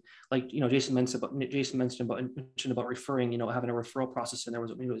they can, like, Jason mentioned about referring, having a referral process. And there was,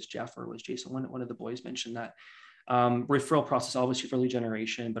 maybe it was Jeff or it was Jason, one of the boys mentioned that referral process, obviously for lead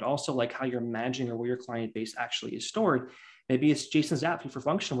generation, but also like how you're managing or where your client base actually is stored. Maybe it's Jason's app for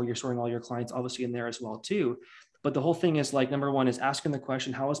function where you're storing all your clients obviously in there as well too. But the whole thing is like, number one is asking the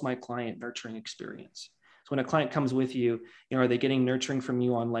question, how is my client nurturing experience? So when a client comes with you, are they getting nurturing from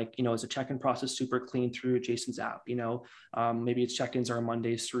you on like, is a check-in process super clean through Jason's app? Maybe it's check-ins are on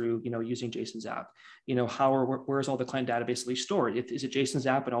Mondays through, using Jason's app. Where's all the client data basically stored? Is it Jason's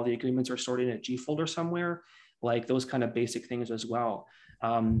app and all the agreements are stored in a G folder somewhere? Like those kind of basic things as well.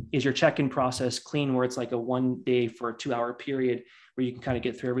 Is your check-in process clean where it's like a 1 day for a 2-hour period where you can kind of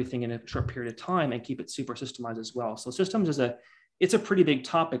get through everything in a short period of time and keep it super systemized as well? So systems it's a pretty big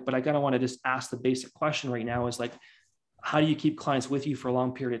topic, but I kind of want to just ask the basic question right now is like, how do you keep clients with you for a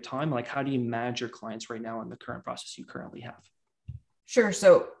long period of time? Like, how do you manage your clients right now in the current process you currently have? Sure.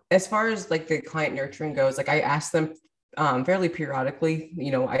 So as far as like the client nurturing goes, like I ask them fairly periodically,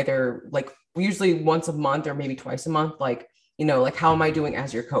 either like usually once a month or maybe twice a month, like, like how am I doing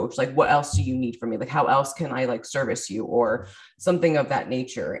as your coach? Like, what else do you need from me? Like, how else can I like service you or something of that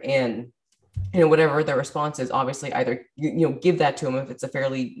nature? And whatever their response is, obviously either give that to them if it's a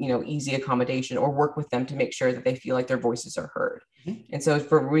fairly easy accommodation, or work with them to make sure that they feel like their voices are heard. Mm-hmm. And so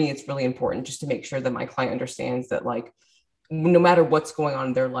for me, it's really important just to make sure that my client understands that, like, no matter what's going on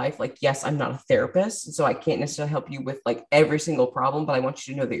in their life, like, yes, I'm not a therapist, so I can't necessarily help you with like every single problem, but I want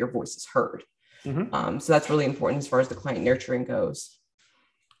you to know that your voice is heard. Mm-hmm. So that's really important as far as the client nurturing goes.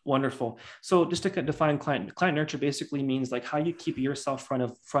 Wonderful. So just to define client nurture basically means like how you keep yourself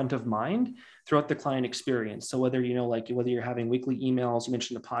front of mind throughout the client experience. So whether, whether you're having weekly emails, you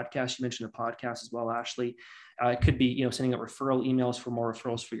mentioned a podcast as well, Ashley. It could be, sending out referral emails for more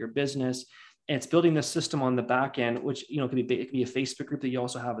referrals for your business. And it's building this system on the back end, which, it could be a Facebook group that you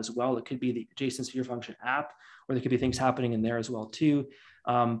also have as well. It could be the Jason Sphere Function app, or there could be things happening in there as well too.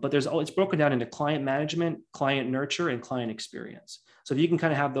 But it's broken down into client management, client nurture, and client experience. So if you can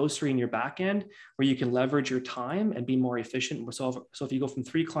kind of have those three in your back end where you can leverage your time and be more efficient. So if you go from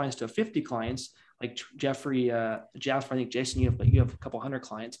 3 clients to 50 clients, like Jeff, I think Jason, you have a couple hundred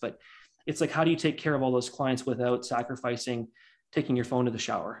clients, but it's like, how do you take care of all those clients without sacrificing taking your phone to the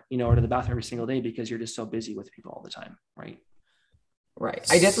shower, or to the bathroom every single day because you're just so busy with people all the time, right? Right.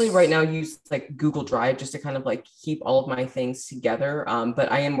 I definitely right now use like Google Drive just to kind of like keep all of my things together.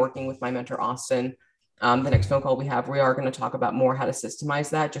 But I am working with my mentor, Austin. The next phone call we are going to talk about more how to systemize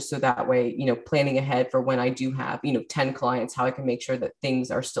that, just so that way, planning ahead for when I do have, 10 clients, how I can make sure that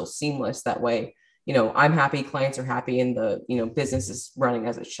things are still seamless. That way, I'm happy, clients are happy, and the, business is running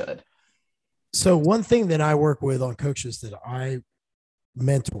as it should. So one thing that I work with on coaches that I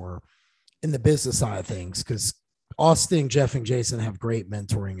mentor in the business side of things, because Austin, Jeff, and Jason have great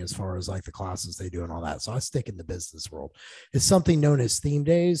mentoring as far as like the classes they do and all that. So I stick in the business world. It's something known as theme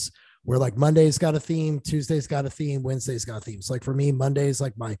days, where like Monday's got a theme, Tuesday's got a theme, Wednesday's got a theme. So like for me, Monday's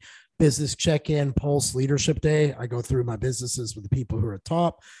like my business check-in, pulse leadership day. I go through my businesses with the people who are at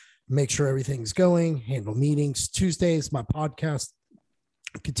top, make sure everything's going, handle meetings. Tuesday's my podcast,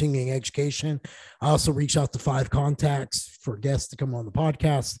 continuing education. I also reach out to 5 contacts for guests to come on the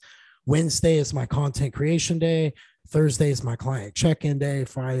podcast. Wednesday is my content creation day. Thursday is my client check-in day.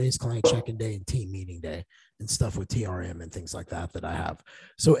 Friday is client check-in day and team meeting day and stuff with TRM and things like that I have.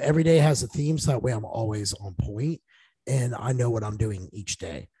 So every day has a theme. So that way I'm always on point and I know what I'm doing each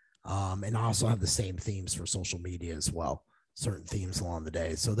day. And I also have the same themes for social media as well, certain themes along the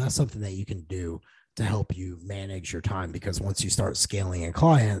day. So that's something that you can do to help you manage your time, because once you start scaling in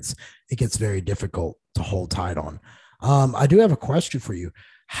clients, it gets very difficult to hold tight on. I do have a question for you.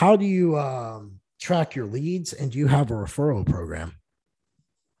 How do you track your leads, and do you have a referral program?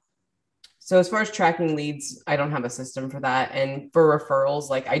 So as far as tracking leads, I don't have a system for that. And for referrals,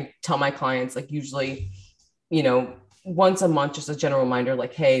 like I tell my clients, like usually, once a month, just a general reminder,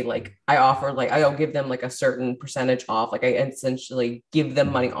 like, hey, like I offer, like I'll give them like a certain percentage off. Like I essentially give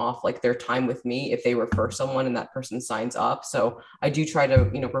them money off like their time with me if they refer someone and that person signs up. So I do try to,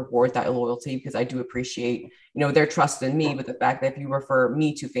 reward that loyalty, because I do appreciate, their trust in me. But the fact that if you refer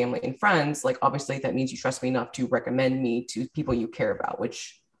me to family and friends, like obviously that means you trust me enough to recommend me to people you care about,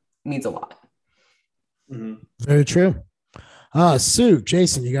 which means a lot. Mm-hmm. Very true. Sue,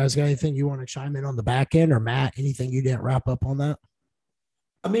 Jason, you guys got anything you want to chime in on the back end, or Matt, anything you didn't wrap up on that?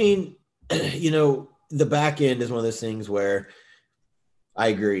 I mean, the back end is one of those things where I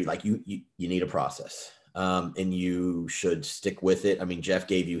agree. Like you need a process, and you should stick with it. I mean, Jeff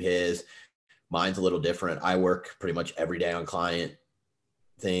gave you his. Mine's a little different. I work pretty much every day on client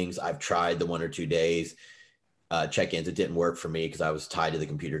things. I've tried the 1 or 2 days check-ins. It didn't work for me because I was tied to the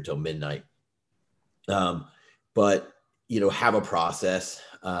computer till midnight. But have a process.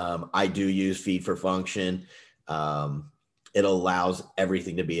 I do use Feed for Function. It allows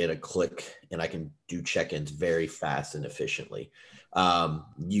everything to be at a click, and I can do check-ins very fast and efficiently.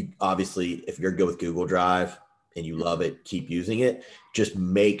 You obviously, if you're good with Google Drive and you love it, keep using it. Just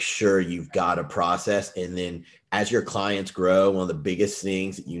make sure you've got a process. And then as your clients grow, one of the biggest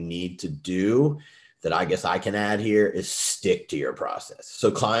things that you need to do that I guess I can add here is stick to your process. So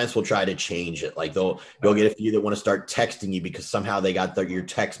clients will try to change it. Like they'll get a few that want to start texting you because somehow they got your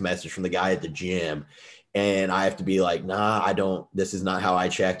text message from the guy at the gym. And I have to be like, nah, I don't, this is not how I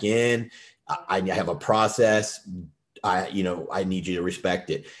check in. I have a process. I need you to respect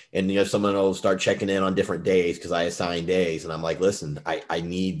it. And, someone will start checking in on different days because I assign days. And I'm like, listen, I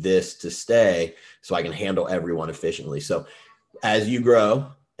need this to stay so I can handle everyone efficiently. So as you grow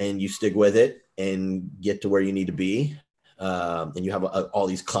and you stick with it and get to where you need to be, and you have all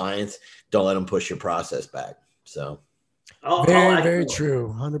these clients, don't let them push your process back. So very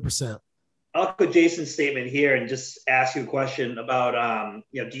true. 100%. I'll put Jason's statement here and just ask you a question about,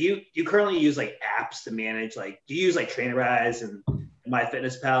 do you currently use like apps to manage, like, do you use like Trainerize and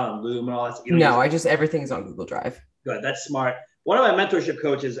MyFitnessPal and Loom and all that stuff? No, everything's on Google Drive. Good. That's smart. One of my mentorship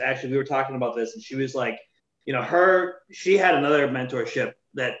coaches, actually, we were talking about this and she was like, she had another mentorship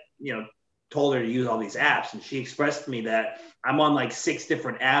that, told her to use all these apps. And she expressed to me that I'm on like 6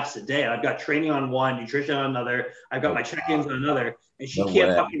 different apps a day. I've got training on one, nutrition on another. I've got my check-ins on another. And she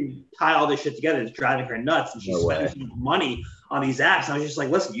can't fucking tie all this shit together. It's driving her nuts. And she's spending so much money on these apps. And I was just like,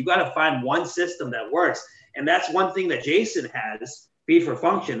 listen, you got to find one system that works. And that's one thing that Jason has, Feed for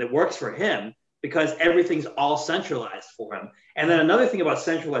Function, that works for him because everything's all centralized for him. And then another thing about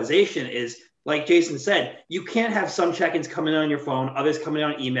centralization is, like Jason said, you can't have some check-ins coming on your phone, others coming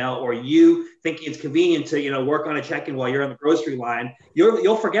on email, or you thinking it's convenient to, work on a check-in while you're on the grocery line.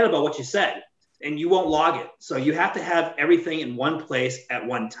 You'll forget about what you said and you won't log it. So you have to have everything in one place at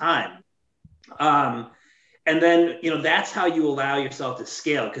one time. And then, that's how you allow yourself to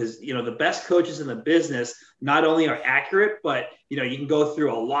scale because, the best coaches in the business not only are accurate, but, you can go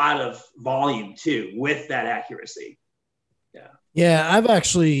through a lot of volume too with that accuracy. Yeah. Yeah. I've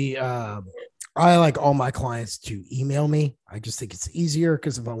actually, I like all my clients to email me. I just think it's easier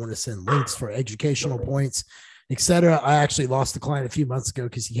because if I want to send links for educational points, etc. I actually lost a client a few months ago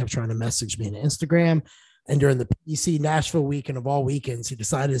because he kept trying to message me on Instagram. And during the PC Nashville weekend of all weekends, he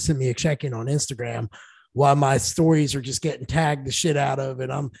decided to send me a check-in on Instagram while my stories are just getting tagged the shit out of.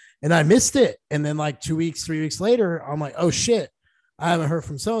 And I missed it. And then like 2 weeks, 3 weeks later, I'm like, oh shit, I haven't heard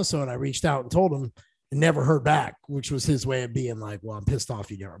from so-and-so. And I reached out and told him and never heard back, which was his way of being like, well, I'm pissed off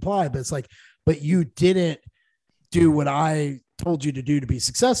you didn't reply. But it's like, but you didn't do what I told you to do to be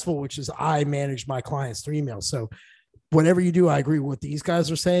successful, which is I manage my clients through email. So whatever you do, I agree with what these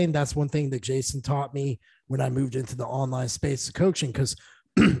guys are saying. That's one thing that Jason taught me when I moved into the online space of coaching. Cause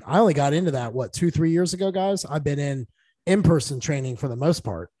I only got into that, 2-3 years ago, guys. I've been in-person training for the most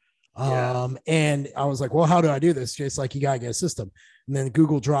part. And I was like, well, how do I do this? Just like, you gotta get a system. And then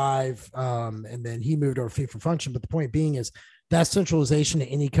Google Drive. And then he moved over Feed for Function. But the point being is that centralization to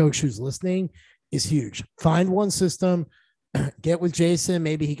any coach who's listening is huge. Find one system, get with Jason.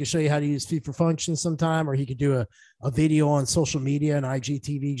 Maybe he could show you how to use Feed for Function sometime, or he could do a video on social media and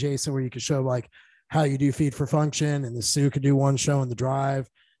IGTV, Jason, where you could show like how you do Feed for Function, and the Sue could do one show in the Drive.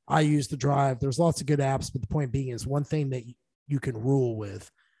 I use the Drive. There's lots of good apps, but the point being is one thing that you can rule with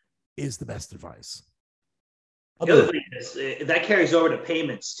is the best advice. The other thing is that carries over to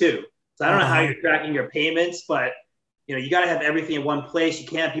payments too. So I don't know how you're tracking your payments, but you got to have everything in one place. You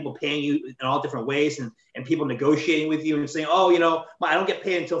can't have people paying you in all different ways and people negotiating with you and saying, oh, I don't get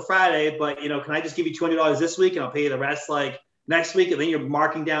paid until Friday, but can I just give you $20 this week and I'll pay you the rest like next week? And then you're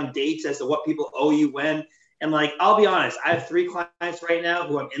marking down dates as to what people owe you when. And like, I'll be honest, I have 3 clients right now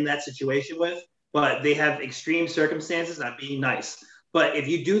who I'm in that situation with, but they have extreme circumstances and I'm being nice. But if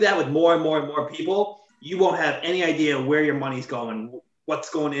you do that with more and more and more people, you won't have any idea where your money's going, what's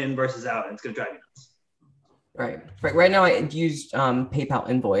going in versus out, and it's going to drive you nuts. Right. Right now, I used PayPal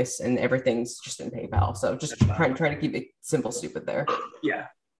invoice, and everything's just in PayPal. So just trying to keep it simple, stupid there. Yeah.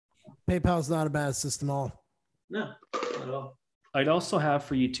 PayPal's not a bad system at all. No, not at all. I'd also have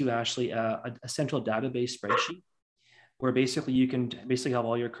for you too, Ashley, a central database spreadsheet where basically you can have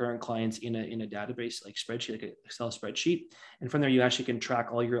all your current clients in a database, like spreadsheet, like an Excel spreadsheet. And from there, you actually can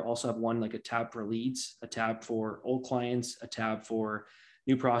track also have one, like a tab for leads, a tab for old clients, a tab for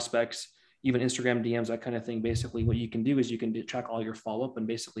new prospects, even Instagram DMs, that kind of thing. Basically what you can do is you can track all your follow-up and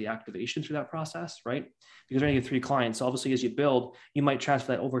basically activation through that process, right? Because you're going to get 3 clients. So obviously as you build, you might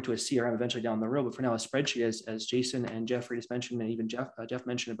transfer that over to a CRM eventually down the road. But for now, a spreadsheet, as Jason and Jeffrey just mentioned, and even Jeff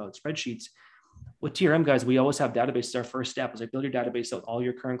mentioned about spreadsheets, with TRM guys, we always have databases. Our first step is like build your database with all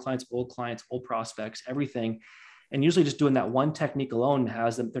your current clients, old prospects, everything. And usually just doing that one technique alone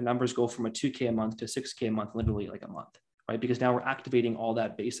has their numbers go from a 2K a month to 6K a month, literally like a month, right? Because now we're activating all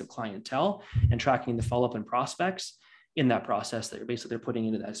that base of clientele and tracking the follow-up and prospects in that process that they're putting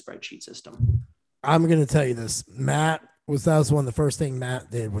into that spreadsheet system. I'm going to tell you this. That was one of the first things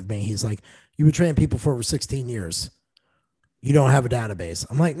Matt did with me. He's like, you've been training people for over 16 years. You don't have a database.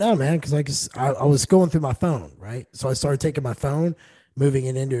 I'm like, no, man, because I was going through my phone, right? So I started taking my phone, moving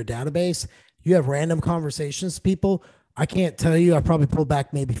it into a database. You have random conversations with people. I can't tell you. I probably pulled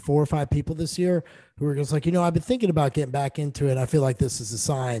back maybe 4 or 5 people this year who were just like, I've been thinking about getting back into it. I feel like this is a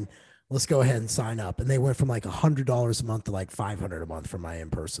sign. Let's go ahead and sign up. And they went from like $100 a month to like $500 a month for my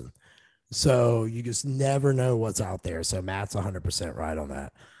in-person. So you just never know what's out there. So Matt's 100% right on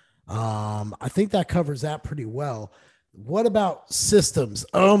that. I think that covers that pretty well. What about systems?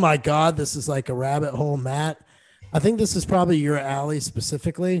 Oh my God, this is like a rabbit hole, Matt. I think this is probably your alley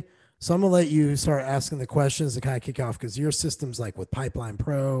specifically. So I'm gonna let you start asking the questions to kind of kick off, because your system's like with Pipeline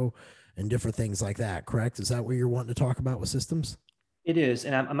Pro and different things like that, correct? Is that what you're wanting to talk about with systems? It is.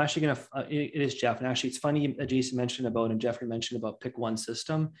 And I'm actually going to, it is Jeff. And actually it's funny that Jason mentioned about, and Jeffrey mentioned about pick one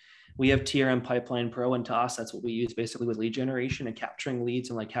system. We have TRM Pipeline Pro, and to us, that's what we use basically with lead generation and capturing leads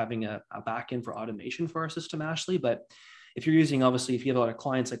and like having a backend for automation for our system, Ashley. But if you're using, obviously, if you have a lot of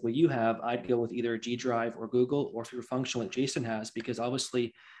clients like what you have, I'd go with either G Drive or Google, or if you're functional like Jason has, because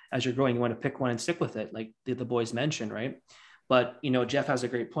obviously as you're growing, you want to pick one and stick with it, like the boys mentioned, right? But, Jeff has a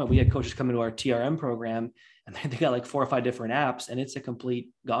great point. We had coaches come into our TRM program and they got like 4 or 5 different apps, and it's a complete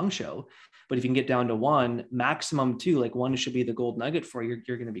gong show. But if you can get down to one, maximum 2, like one should be the gold nugget for you,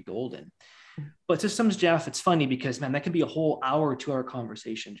 you're going to be golden. But systems, Jeff, it's funny because, man, that can be a whole hour, 2-hour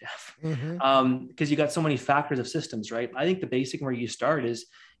conversation, Jeff. Because you got so many factors of systems, right? I think the basic where you start is,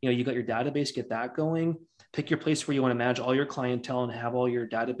 you got your database, get that going, pick your place where you want to manage all your clientele and have all your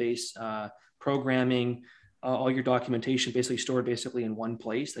database programming, all your documentation basically stored basically in one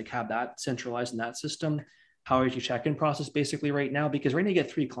place, like have that centralized in that system. How is your check-in process basically right now? Because right now you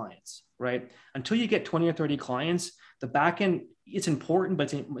get 3 clients, right? Until you get 20 or 30 clients, the back end, it's important,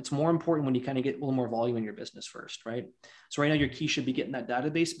 but it's more important when you kind of get a little more volume in your business first, right? So right now your key should be getting that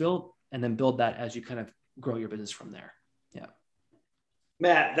database built, and then build that as you kind of grow your business from there. Yeah.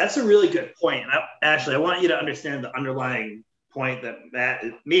 Matt, that's a really good point. Ashley, I want you to understand the underlying point that Matt,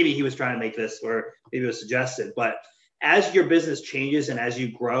 maybe he was trying to make this, or maybe it was suggested, but as your business changes and as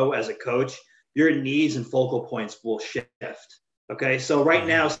you grow as a coach, your needs and focal points will shift. Okay. So right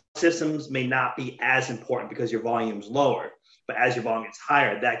now, systems may not be as important because your volume's lower, but as your volume gets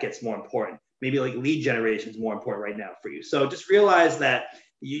higher, that gets more important. Maybe like lead generation is more important right now for you. So just realize that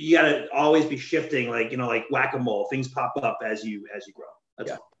you got to always be shifting, like, like whack-a-mole, things pop up as you grow.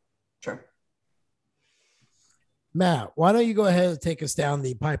 That's all. Sure. Matt, why don't you go ahead and take us down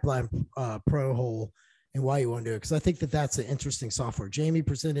the Pipeline Pro hole and why you want to do it? Because I think that that's an interesting software. Jamie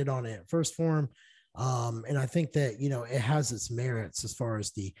presented on it at First Forum. And I think that, it has its merits as far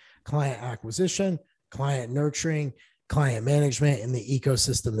as the client acquisition, client nurturing, client management, and the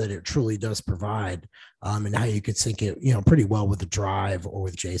ecosystem that it truly does provide, and how you could sync it, pretty well with the Drive or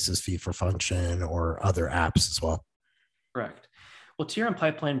with Jace's Fee for Function or other apps as well. Correct. Well, TRM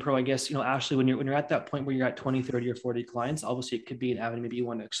Pipeline Pro, I guess, Ashley, when you're at that point where you're at 20, 30 or 40 clients, obviously it could be an avenue maybe you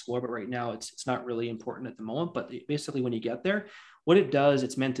want to explore, but right now it's not really important at the moment. But basically when you get there, what it does,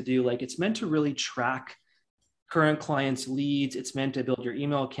 it's meant to do, like, it's meant to really track current clients' leads. It's meant to build your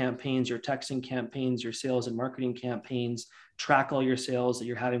email campaigns, your texting campaigns, your sales and marketing campaigns, track all your sales that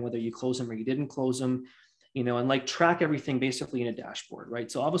you're having, whether you close them or you didn't close them, and like track everything basically in a dashboard,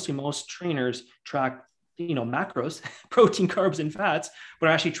 right? So obviously most trainers track macros, protein, carbs, and fats, but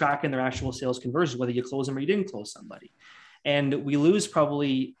are actually tracking their actual sales conversions, whether you close them or you didn't close somebody. And we lose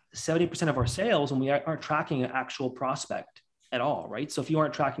probably 70% of our sales when we aren't tracking an actual prospect at all, right? So if you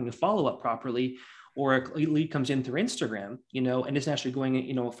aren't tracking the follow-up properly, or a lead comes in through Instagram, and it's actually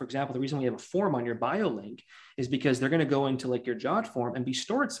going, for example, the reason we have a form on your bio link is because they're going to go into like your job form and be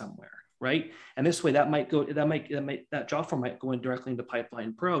stored somewhere. Right. And this way that job form might go in directly into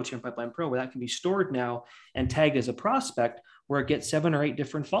Pipeline Pro, TRM Pipeline Pro, where that can be stored now and tagged as a prospect, where it gets 7 or 8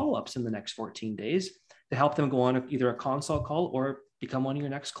 different follow-ups in the next 14 days to help them go on either a consult call or become one of your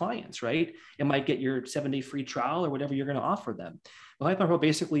next clients. Right. It might get your 7-day free trial or whatever you're going to offer them. But Pipeline Pro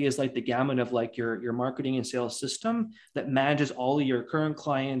basically is like the gamut of like your marketing and sales system that manages all of your current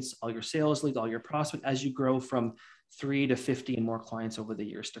clients, all your sales leads, all your prospects as you grow from 3 to 50 and more clients over the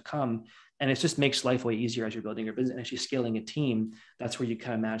years to come. And it just makes life way easier as you're building your business and actually scaling a team. That's where you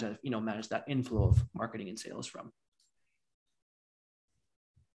kind of manage that inflow of marketing and sales from.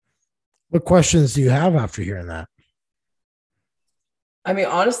 What questions do you have after hearing that? I mean,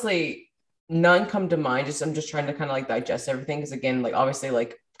 honestly, none come to mind. I'm just trying to kind of like digest everything. Because again, like obviously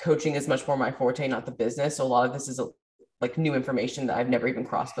like coaching is much more my forte, not the business. So a lot of this is like new information that I've never even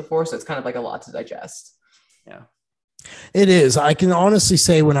crossed before. So it's kind of like a lot to digest. Yeah. It is. I can honestly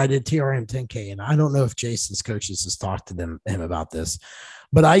say when I did TRM 10K, and I don't know if Jason's coaches has talked to him about this,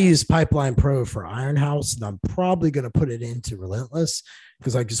 but I use Pipeline Pro for Iron House, and I'm probably going to put it into Relentless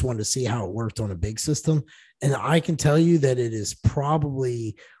because I just wanted to see how it worked on a big system. And I can tell you that it is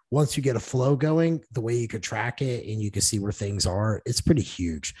probably once you get a flow going, the way you could track it and you can see where things are, it's pretty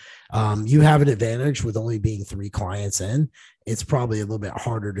huge. You have an advantage with only being 3 clients in. It's probably a little bit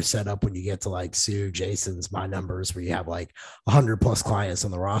harder to set up when you get to like Sue, Jason's, my numbers, where you have like 100 plus clients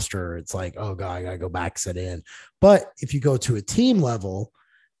on the roster. It's like, oh God, I gotta go back, sit in. But if you go to a team level,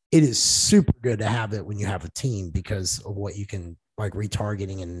 it is super good to have it when you have a team because of what you can, like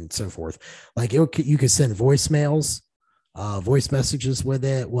retargeting and so forth. Like you could send voicemails, voice messages with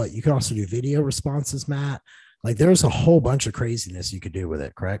it. What you can also do video responses, Matt. Like there's a whole bunch of craziness you could do with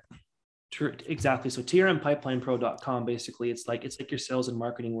it, correct? True, exactly. So trmpipelinePro.com, basically, it's like your sales and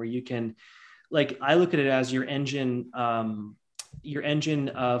marketing where you can, like, I look at it as your engine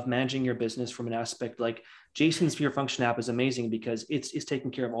of managing your business from an aspect like Jason's Sphere Function app is amazing because it's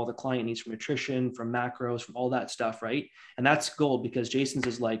taking care of all the client needs from nutrition, from macros, from all that stuff, right? And that's gold because Jason's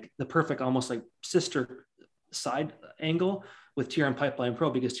is like the perfect, almost like sister side angle with TRM Pipeline Pro,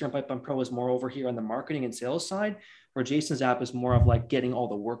 because TRM Pipeline Pro is more over here on the marketing and sales side, where Jason's app is more of like getting all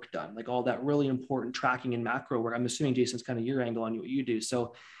the work done, like all that really important tracking and macro work. I'm assuming Jason's kind of your angle on what you do.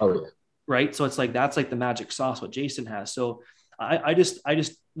 So, right. So it's like, that's like the magic sauce, what Jason has. So I just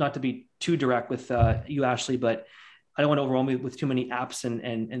not to be too direct with you, Ashley, but I don't want to overwhelm you with too many apps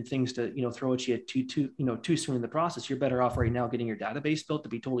and things to, throw at you too soon in the process. You're better off right now getting your database built, to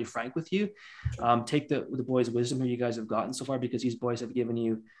be totally frank with you. Take the boys' wisdom here you guys have gotten so far, because these boys have given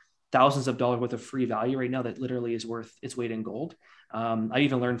you thousands of dollars worth of free value right now that literally is worth its weight in gold. I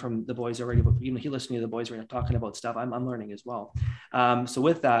even learned from the boys already, but he listening to the boys right now talking about stuff. I'm learning as well. So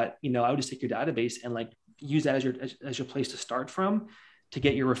with that, I would just take your database and like use that as your place to start from, to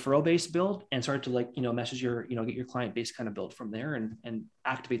get your referral base built and start to message your, get your client base kind of built from there and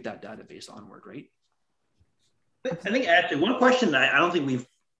activate that database onward. Right. I think actually one question that I don't think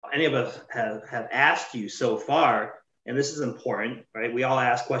any of us have asked you so far, and this is important, right? We all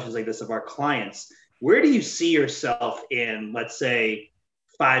ask questions like this of our clients. Where do you see yourself in, let's say,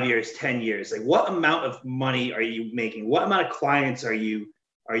 5 years, 10 years? Like, what amount of money are you making? What amount of clients are you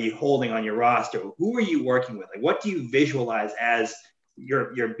holding on your roster? Who are you working with? Like, what do you visualize as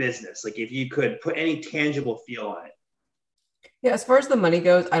your business? Like, if you could put any tangible feel on it. Yeah, as far as the money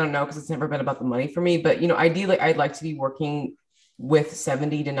goes, I don't know, because it's never been about the money for me. But ideally, I'd like to be working with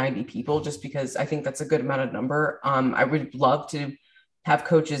 70 to 90 people, just because I think that's a good amount of number. I would love to have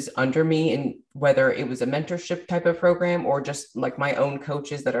coaches under me, and whether it was a mentorship type of program or just like my own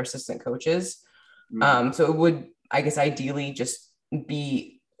coaches that are assistant coaches. So it would, I guess, ideally just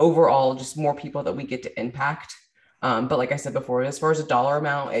be overall just more people that we get to impact. But like I said before, as far as a dollar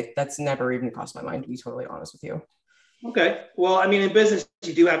amount, that's never even crossed my mind, to be totally honest with you. Okay. Well, I mean, in business,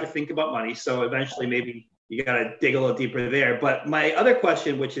 you do have to think about money. So eventually maybe you got to dig a little deeper there. But my other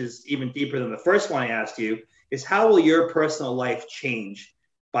question, which is even deeper than the first one I asked you, is how will your personal life change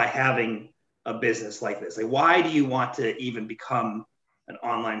by having a business like this? Like, why do you want to even become an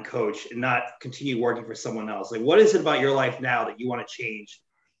online coach and not continue working for someone else? Like, what is it about your life now that you want to change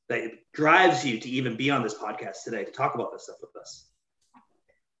that drives you to even be on this podcast today to talk about this stuff with us?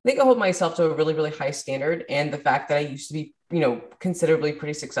 I think I hold myself to a really, really high standard. And the fact that I used to be, considerably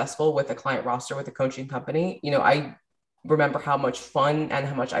pretty successful with a client roster with a coaching company, I remember how much fun and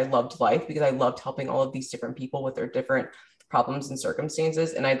how much I loved life, because I loved helping all of these different people with their different problems and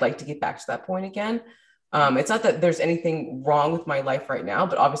circumstances. And I'd like to get back to that point again. It's not that there's anything wrong with my life right now,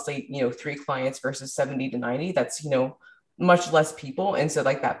 but obviously, 3 clients versus 70 to 90, that's, much less people. And so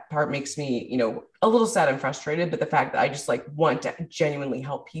like that part makes me, a little sad and frustrated, but the fact that I just like want to genuinely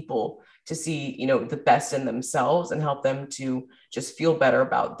help people to see, the best in themselves and help them to just feel better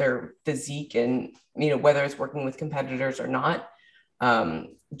about their physique and, whether it's working with competitors or not,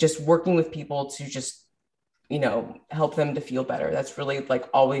 just working with people to just, help them to feel better. That's really like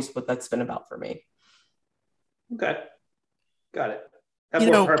always what that's been about for me. Okay. Got it.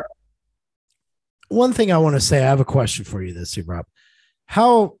 One thing I want to say, I have a question for you this year, Rob.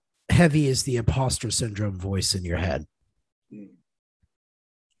 How heavy is the imposter syndrome voice in your head?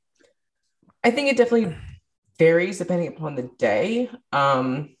 I think it definitely varies depending upon the day.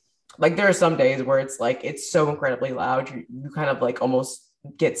 Like there are some days where it's like, it's so incredibly loud. You kind of like almost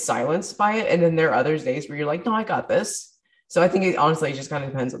get silenced by it. And then there are other days where you're like, no, I got this. So I think it honestly just kind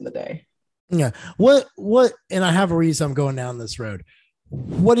of depends on the day. Yeah. What, and I have a reason I'm going down this road.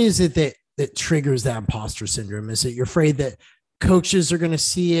 What is it that triggers that imposter syndrome? Is it you're afraid that coaches are going to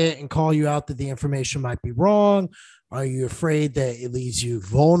see it and call you out that the information might be wrong? Are you afraid that it leaves you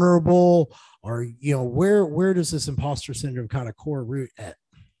vulnerable? Or, where does this imposter syndrome kind of core root at?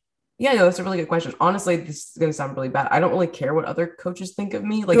 Yeah, no, that's a really good question. Honestly, this is going to sound really bad. I don't really care what other coaches think of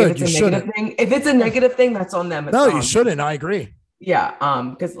me. Like Good, if it's a negative thing, that's on them. No, you shouldn't. I agree. Yeah,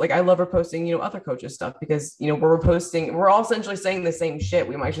 because like I love reposting, other coaches stuff because we're all essentially saying the same shit.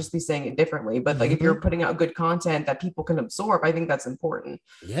 We might just be saying it differently, but like if you're putting out good content that people can absorb, I think that's important.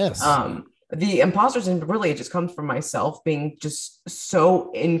 Yes. The imposter syndrome really just comes from myself being just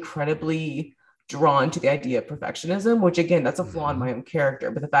so incredibly drawn to the idea of perfectionism, which again, that's a flaw in my own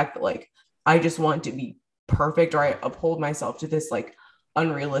character. But the fact that like I just want to be perfect, or I uphold myself to this like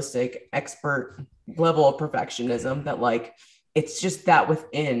unrealistic expert level of perfectionism that like it's just that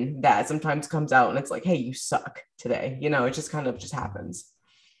within that sometimes comes out and it's like, hey, you suck today. It just kind of just happens.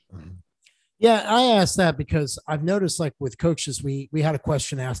 Yeah, I asked that because I've noticed like with coaches, we had a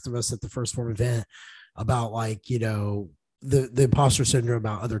question asked of us at the first form event about like, the imposter syndrome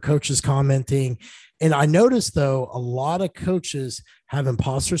about other coaches commenting. And I noticed though, a lot of coaches have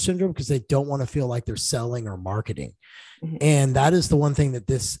imposter syndrome because they don't want to feel like they're selling or marketing. And that is the one thing that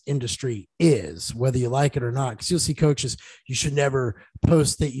this industry is, whether you like it or not, because you'll see coaches, you should never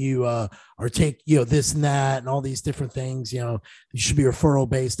post that you or take, this and that and all these different things, you should be referral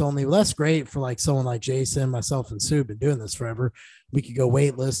based only. Well, that's great for like someone like Jason, myself, and Sue been doing this forever. We could go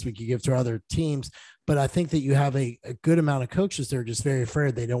wait list, we could give to other teams. But I think that you have a good amount of coaches that are just very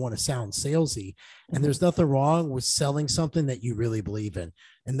afraid they don't want to sound salesy. And there's nothing wrong with selling something that you really believe in.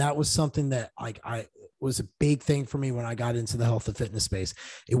 And that was something that I was a big thing for me when I got into the health and fitness space.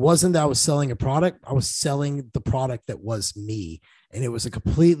 It wasn't that I was selling a product. I was selling the product that was me. And it was a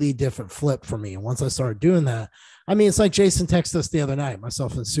completely different flip for me. And once I started doing that, I mean, it's like Jason texted us the other night,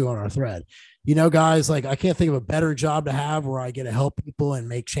 myself and Sue on our thread, guys, like I can't think of a better job to have where I get to help people and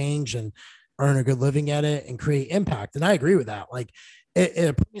make change and earn a good living at it and create impact. And I agree with that. Like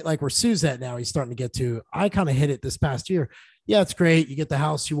like where Sue's at now, he's starting to get to, I kind of hit it this past year. Yeah, it's great. You get the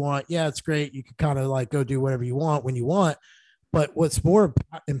house you want. Yeah, it's great. You can kind of like go do whatever you want when you want. But what's more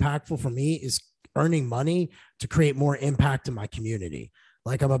impactful for me is earning money to create more impact in my community.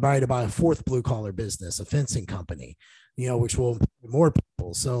 Like I'm about to buy a fourth blue collar business, a fencing company, which will employ more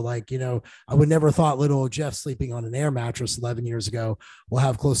people. So like, I would never thought little Jeff sleeping on an air mattress 11 years ago will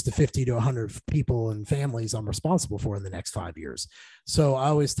have close to 50 to 100 people and families I'm responsible for in the next 5 years. So I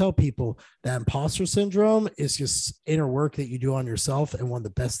always tell people that imposter syndrome is just inner work that you do on yourself. And one of the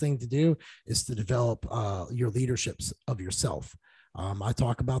best things to do is to develop your leaderships of yourself. I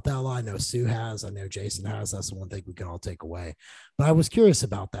talk about that a lot. I know Sue has, I know Jason has. That's the one thing we can all take away. But I was curious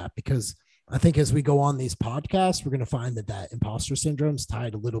about that because I think as we go on these podcasts, we're going to find that imposter syndrome is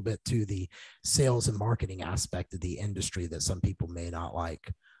tied a little bit to the sales and marketing aspect of the industry that some people may not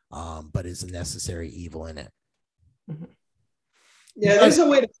like, but is a necessary evil in it. Yeah, there's a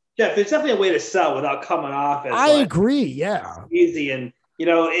way to, Jeff, there's definitely a way to sell without coming off as I agree. Yeah. Easy. And,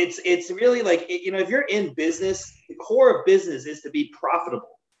 it's really like, if you're in business, the core of business is to be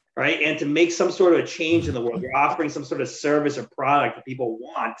profitable, right? And to make some sort of a change in the world. You're offering some sort of service or product that people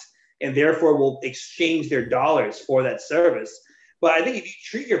want, and therefore will exchange their dollars for that service. But I think if you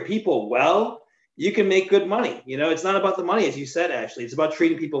treat your people well, you can make good money. It's not about the money, as you said, Ashley. It's about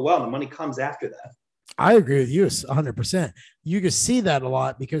treating people well. And the money comes after that. I agree with you 100%. You can see that a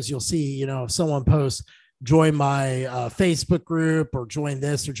lot because you'll see, if someone posts, join my Facebook group or join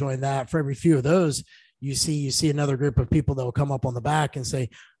this or join that, for every few of those, you see another group of people that will come up on the back and say,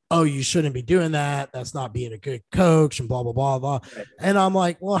 oh, you shouldn't be doing that. That's not being a good coach and blah, blah, blah, blah. Right. And I'm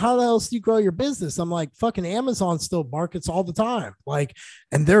like, well, how else do you grow your business? I'm like, fucking Amazon still markets all the time. Like,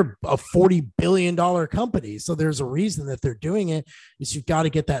 and they're a $40 billion company. So there's a reason that they're doing it is you've got to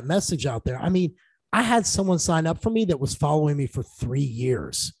get that message out there. I mean, I had someone sign up for me that was following me for 3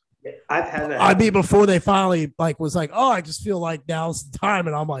 years. Yeah, I've had that. I mean, before they finally was like, oh, I just feel like now's the time.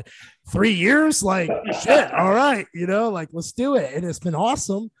 And I'm like, 3 years? Like, shit. All right. Like, let's do it. And it's been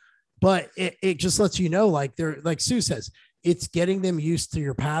awesome. But it just lets you know, like they're like Sue says, it's getting them used to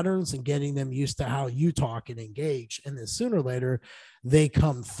your patterns and getting them used to how you talk and engage. And then sooner or later, they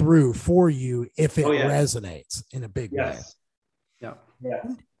come through for you if it resonates in a big way. Yeah. Yeah.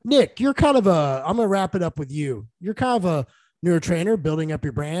 Nick, you're kind of I'm going to wrap it up with you. You're kind of a newer trainer building up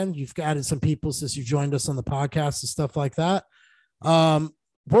your brand. You've added some people since you joined us on the podcast and stuff like that.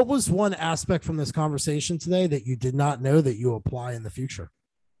 What was one aspect from this conversation today that you did not know that you apply in the future?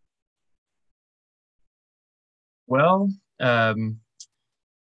 Well, I've been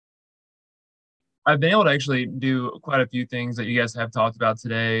able to actually do quite a few things that you guys have talked about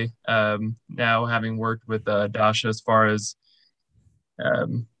today. Now having worked with Dasha as far as,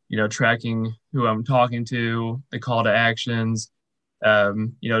 tracking who I'm talking to, the call to actions,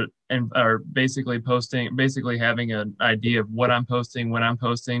 and are basically having an idea of what I'm posting, when I'm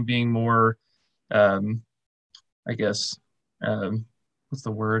posting, being more, what's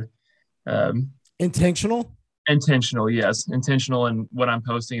the word? Intentional. Intentional, yes. Intentional in what I'm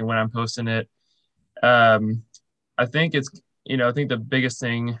posting and when I'm posting it. I think it's, I think the biggest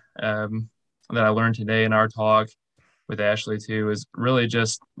thing that I learned today in our talk with Ashley too is really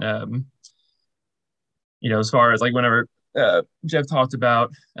just, as far as like whenever Jeff talked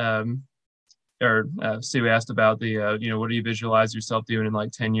about, or Sue asked about the, what do you visualize yourself doing in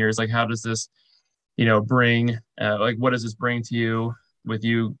like 10 years? Like, how does this, bring, like, what does this bring to you with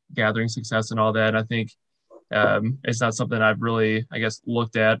you gathering success and all that? I think it's not something I've really, I guess,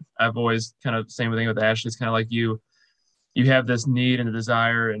 looked at. I've always kind of, same thing with Ashley. It's kind of like you have this need and a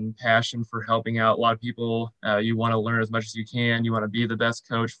desire and passion for helping out a lot of people. You want to learn as much as you can. You want to be the best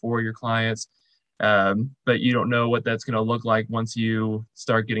coach for your clients. But you don't know what that's going to look like once you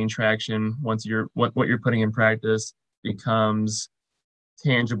start getting traction, once what you're putting in practice becomes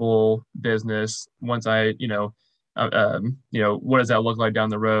tangible business. Once what does that look like down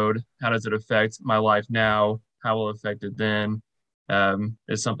the road? How does it affect my life now? How will it affect it then?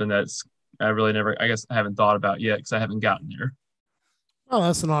 Is something that's I really never, I guess I haven't thought about yet because I haven't gotten there. Oh,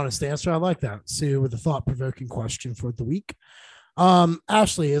 that's an honest answer. I like that. Sue, with a thought-provoking question for the week.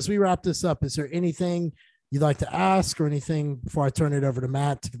 Ashley, as we wrap this up, is there anything you'd like to ask or anything before I turn it over to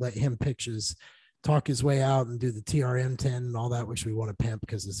Matt to let him talk his way out and do the TRM 10 and all that, which we want to pimp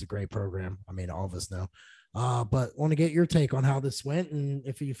because it's a great program. I mean, all of us know. But want to get your take on how this went and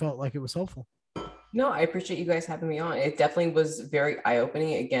if you felt like it was helpful. No, I appreciate you guys having me on. It definitely was very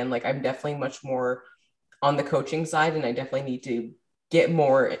eye-opening. Again, like I'm definitely much more on the coaching side, and I definitely need to get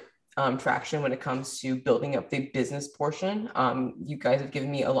more traction when it comes to building up the business portion. You guys have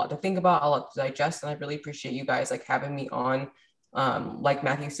given me a lot to think about, a lot to digest, and I really appreciate you guys like having me on. Like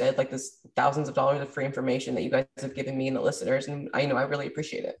Matthew said, like this thousands of dollars of free information that you guys have given me and the listeners, and I really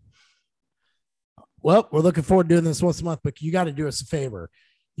appreciate it. Well, we're looking forward to doing this once a month, but you got to do us a favor.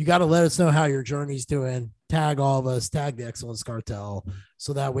 You got to let us know how your journey's doing. Tag all of us, tag the Excellence Cartel,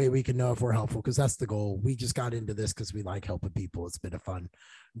 so that way we can know if we're helpful, because that's the goal. We just got into this because we like helping people. It's been a fun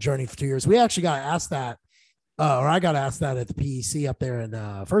journey for 2 years. We actually got asked that, or I got asked that at the PEC up there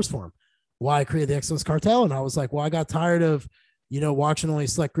in First Form, why I created the Excellence Cartel. And I was like, well, I got tired of, watching only a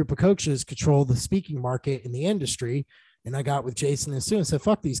select group of coaches control the speaking market in the industry. And I got with Jason and Sue and said,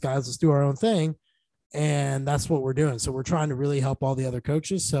 fuck these guys, let's do our own thing. And that's what we're doing. So we're trying to really help all the other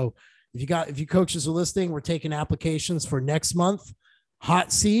coaches. So if you coaches are listening, we're taking applications for next month,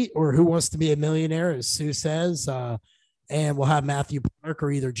 hot seat or who wants to be a millionaire, as Sue says. And we'll have Matthew Park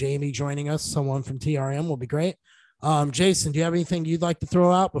or either Jamie joining us. Someone from TRM will be great. Jason, do you have anything you'd like to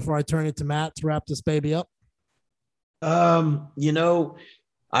throw out before I turn it to Matt to wrap this baby up? I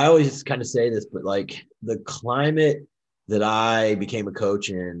always kind of say this, but like the climate that I became a coach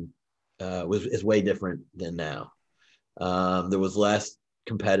in is way different than now. There was less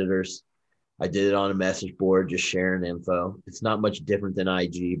competitors. I did it on a message board, just sharing info. It's not much different than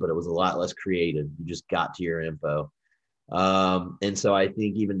IG, but it was a lot less creative. You just got to your info. And so I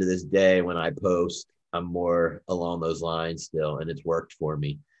think even to this day, when I post, I'm more along those lines still, and it's worked for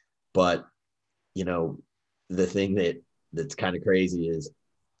me. But, the thing that's kind of crazy is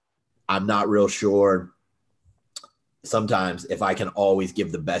I'm not real sure sometimes if I can always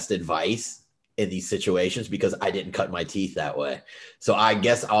give the best advice in these situations because I didn't cut my teeth that way. So I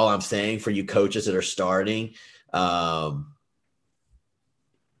guess all I'm saying for you coaches that are starting, you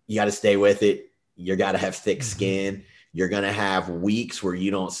got to stay with it. You got to have thick skin. You're going to have weeks where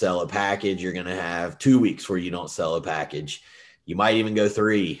you don't sell a package. You're going to have 2 weeks where you don't sell a package. You might even go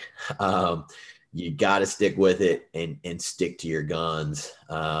 3. You got to stick with it and stick to your guns.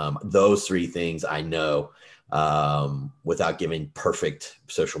 Those 3 things I know, without giving perfect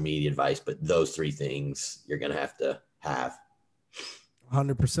social media advice, but those 3 things you're going to have.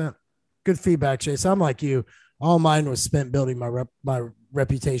 100%. Good feedback, Chase. I'm like you. All mine was spent building my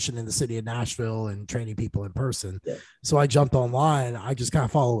reputation in the city of Nashville and training people in person. Yeah. So I jumped online. I just kind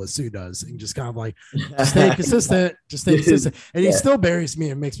of follow what Sue does and just kind of like, just stay consistent, And he still buries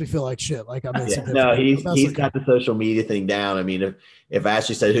me and makes me feel like shit. Like I'm insignificant. No, he's got the social media thing down. I mean, if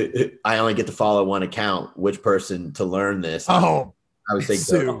Ashley said I only get to follow one account, which person to learn this? I would say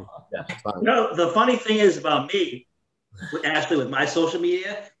Sue. The funny thing is about me, Ashley, with my social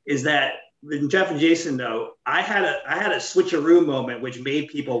media is that Jeff and Jason know I had a switcheroo moment which made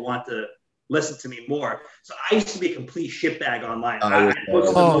people want to listen to me more. So I used to be a complete shitbag online.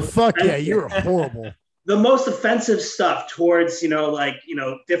 Fuck yeah, you're horrible. The most offensive stuff towards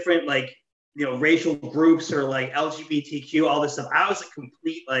different racial groups or like LGBTQ, all this stuff. I was a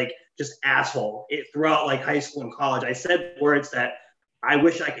complete just asshole throughout high school and college. I said words that I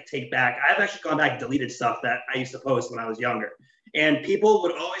wish I could take back. I've actually gone back and deleted stuff that I used to post when I was younger. And people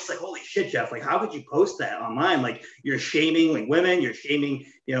would always like, holy shit, Jeff, like, how could you post that online? Like, you're shaming like women, you're shaming,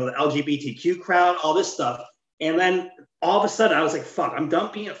 you know, the LGBTQ crowd, all this stuff. And then all of a sudden I was like, fuck, I'm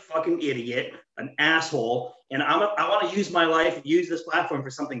done being a fucking idiot, an asshole. And I want to use my life, use this platform for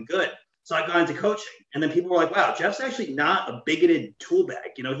something good. So I got into coaching. And then people were like, wow, Jeff's actually not a bigoted tool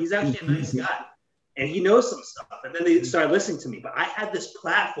bag. You know, he's actually a nice guy and he knows some stuff. And then they started listening to me. But I had this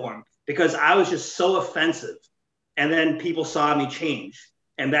platform because I was just so offensive. And then people saw me change.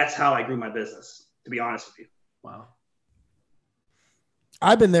 And that's how I grew my business, to be honest with you. Wow.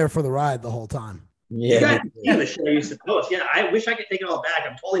 I've been there for the ride the whole time. Yeah. The show I used to post. Yeah, I wish I could take it all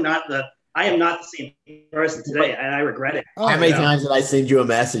back. I am not the same person today, and I regret it. How many times did I send you a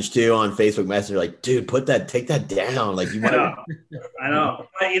message too on Facebook Messenger, like, dude, take that down. Like, you I know.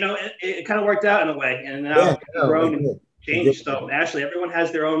 But, you know, it kind of worked out in a way, and now it's grown and changed. So, Ashley, everyone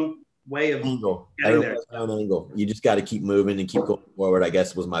has their own way of angle. Getting there. Their own angle. You just got to keep moving and keep going forward, I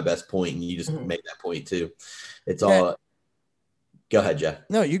guess was my best point, and you just made that point too. It's all – go ahead, Jeff.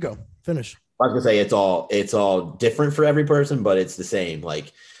 No, you go. Finish. I was going to say it's all different for every person, but it's the same.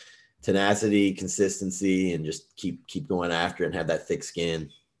 Like, tenacity, consistency, and just keep going after it and have that thick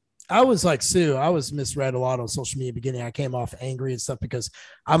skin. I was like Sue. I was misread a lot on social media beginning. I came off angry and stuff because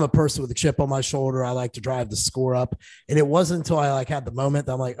I'm a person with a chip on my shoulder. I like to drive the score up. And it wasn't until I like had the moment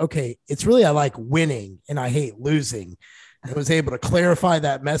that I'm like, okay, it's really, I like winning and I hate losing. I was able to clarify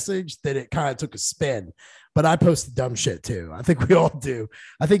that message that it kind of took a spin. But I posted dumb shit too. I think we all do.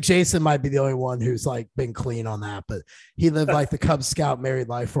 I think Jason might be the only one who's like been clean on that, but he lived like the Cub Scout married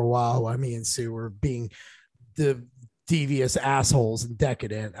life for a while. While me and Sue were being the devious assholes and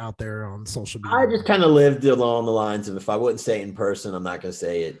decadent out there on social media. I just kind of lived along the lines of, if I wouldn't say it in person, I'm not going to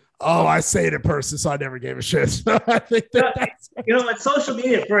say it. Oh, I say it in person, so I never gave a shit. So I think that's you know, like social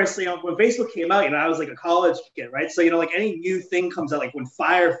media first, you know, when Facebook came out, you know, I was like a college kid, right? So, you know, like any new thing comes out, like when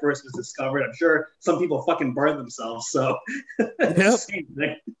fire first was discovered, I'm sure some people fucking burned themselves. So, yep. Same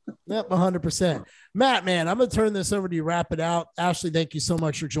thing. Yep, 100%. Matt, man, I'm going to turn this over to you, wrap it out. Ashley, thank you so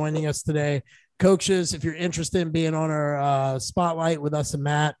much for joining us today. Coaches, if you're interested in being on our spotlight with us and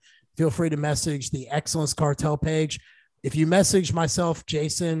Matt, feel free to message the Excellence Cartel page. If you message myself,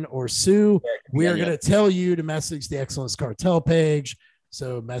 Jason, or Sue, we are going to tell you to message the Excellence Cartel page.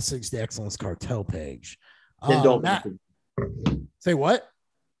 So message the Excellence Cartel page. Then don't Matt, say what?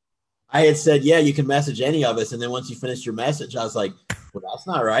 I had said, yeah, you can message any of us. And then once you finished your message, I was like, well, that's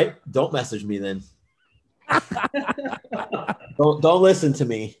not right. Don't message me then. Don't listen to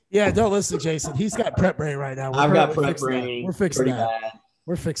me. Yeah, don't listen to Jason. He's got prep brain right now. I've got prep brain. We're fixing that. Bad.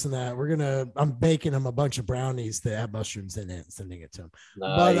 We're fixing that. I'm baking him a bunch of brownies that have mushrooms in it and sending it to him.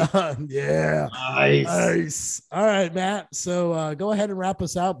 Nice. But yeah. Nice. All right, Matt. So go ahead and wrap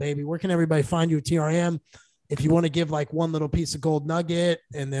us out, baby. Where can everybody find you at TRM? If you want to give like one little piece of gold nugget,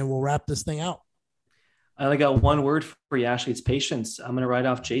 and then we'll wrap this thing out. I only got one word for you, Ashley. It's patience. I'm going to write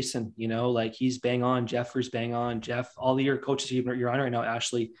off Jason, you know, like he's bang on. Jeffers bang on. Jeff, all the year coaches you're on right now,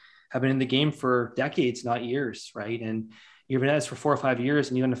 Ashley, have been in the game for decades, not years. Right. And you've been at this for 4 or 5 years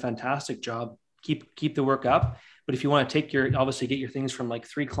and you've done a fantastic job. Keep the work up. But if you want to obviously get your things from like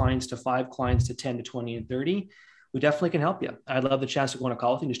 3 clients to 5 clients to 10 to 20 and 30, we definitely can help you. I'd love the chance to go on a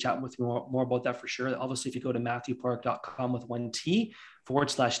call with you and just chat with you more about that for sure. Obviously, if you go to matthewpark.com with 1 T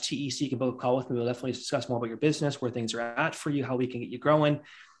 /TEC, you can book a call with me. We'll definitely discuss more about your business, where things are at for you, how we can get you growing. If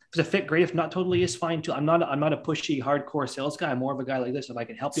it's a fit, great. If not, totally is fine too. I'm not a pushy, hardcore sales guy. I'm more of a guy like this. If I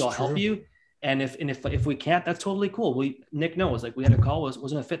can help you, I'll help you. And if we can't, that's totally cool. Nick knows, like we had a call,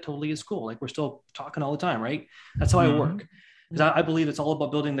 wasn't a fit, totally is cool. Like we're still talking all the time, right? That's how I work. Because I believe it's all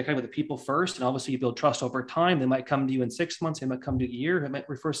about building the kind of the people first. And obviously you build trust over time. They might come to you in 6 months. They might come to you a year. They might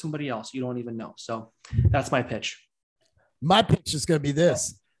refer somebody else. You don't even know. So that's my pitch. My pitch is going to be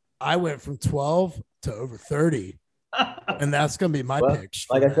this. I went from 12 to over 30. And that's going to be my pitch.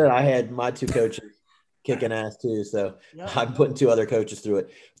 Like I said, I had my 2 coaches kicking ass too. So I'm putting 2 other coaches through it.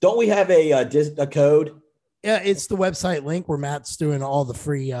 Don't we have a code? Yeah, it's the website link where Matt's doing all the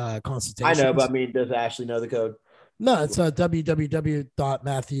free consultations. I know, but I mean, does Ashley know the code? No, it's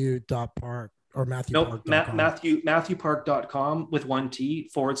www.matthew.park or Matthew. Nope, MatthewPark.com with 1 T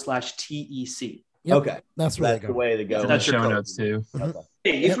 /TEC. Yep. Okay. That's where the way to go. That's show notes too. Okay.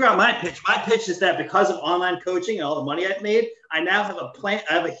 Hey, you forgot my pitch. My pitch is that because of online coaching and all the money I've made, I now have a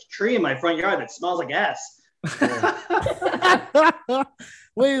tree in my front yard that smells like ass.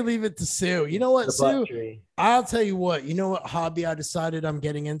 Wait, leave it to Sue. You know what, Sue? Tree. I'll tell you what. You know what hobby I decided I'm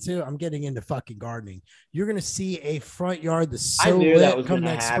getting into? I'm getting into fucking gardening. You're gonna see a front yard that's so I knew lit that was come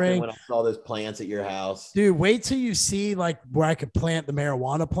gonna next happen spring. when I saw those plants at your house. Dude, wait till you see like where I could plant the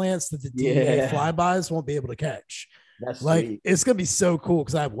marijuana plants that the DEA flybys won't be able to catch. That's like sweet. it's gonna be so cool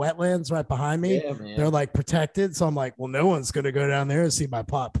because I have wetlands right behind me. Yeah, man. They're like protected, so I'm like, well, no one's gonna go down there and see my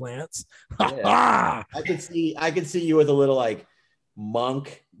pot plants. Yeah. I could see you with a little like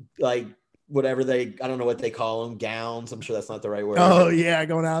monk, like whatever I don't know what they call them, gowns. I'm sure that's not the right word. Oh yeah,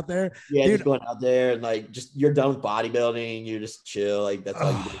 going out there. Yeah, Dude, just going out there and like just you're done with bodybuilding. You just chill. Like that's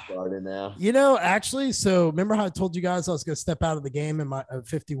all you do is garden now. You know, actually, so remember how I told you guys I was going to step out of the game in my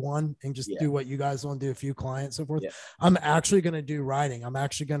 51 and just do what you guys want to do, a few clients, so forth. Yeah. I'm actually going to do writing. I'm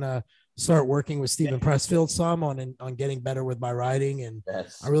actually going to start working with Stephen Pressfield some on getting better with my writing, and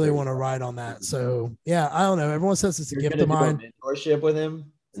I really want to write on that. So yeah, I don't know. Everyone says it's a gift of mine. Mentorship with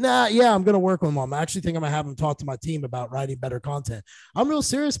him. Nah, yeah, I'm gonna work with him. I actually think I'm gonna have him talk to my team about writing better content. I'm real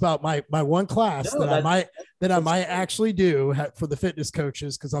serious about my one class that I might actually do for the fitness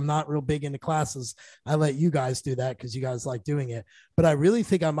coaches, because I'm not real big into classes. I let you guys do that because you guys like doing it. But I really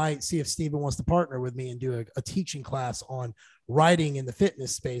think I might see if Steven wants to partner with me and do a teaching class on writing in the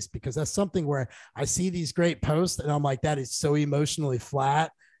fitness space, because that's something where I see these great posts and I'm like, that is so emotionally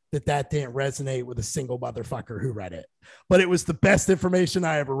flat that didn't resonate with a single motherfucker who read it. But it was the best information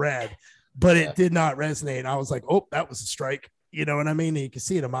I ever read, but it did not resonate. I was like, oh, that was a strike. You know what I mean? And you can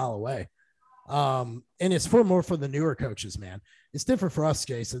see it a mile away. And it's more for the newer coaches, man. It's different for us,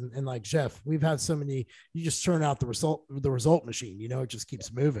 Jason. And like Jeff, we've had so many, you just turn out the result machine, you know, it just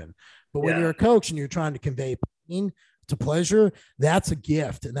keeps moving. But when you're a coach and you're trying to convey pain to pleasure, that's a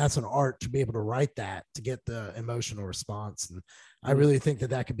gift. And that's an art to be able to write that, to get the emotional response. And I really think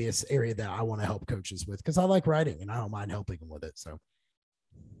that could be an area that I want to help coaches with, because I like writing and I don't mind helping them with it. So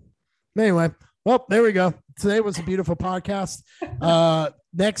anyway, well, there we go. Today was a beautiful podcast.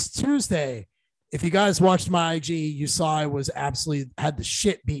 Next Tuesday, if you guys watched my IG, you saw I was absolutely had the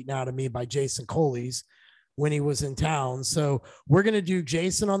shit beaten out of me by Jason Coley's when he was in town. So we're going to do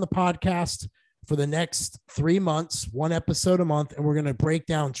Jason on the podcast for the next 3 months, 1 episode a month. And we're going to break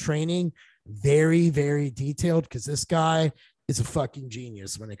down training very, very detailed, because this guy is a fucking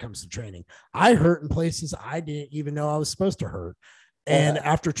genius when it comes to training. I hurt in places I didn't even know I was supposed to hurt. And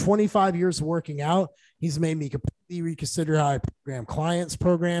after 25 years of working out, he's made me completely reconsider how I program clients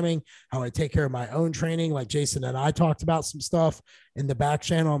programming, how I take care of my own training. Like Jason and I talked about some stuff in the back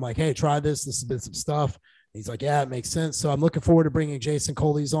channel. I'm like, hey, try this. This has been some stuff. He's like, yeah, it makes sense. So I'm looking forward to bringing Jason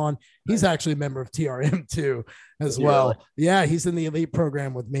Coley's on. He's actually a member of TRM too, as well. Really? Yeah, he's in the elite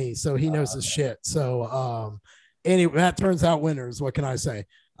program with me, so he knows his shit. So anyway, that turns out winners. What can I say?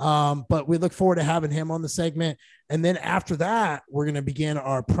 But we look forward to having him on the segment. And then after that, we're going to begin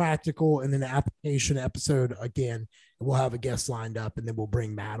our practical and then application episode again. We'll have a guest lined up, and then we'll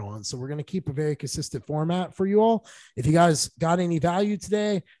bring Matt on. So we're going to keep a very consistent format for you all. If you guys got any value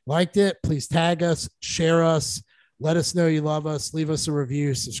today, liked it, please tag us, share us, let us know you love us, leave us a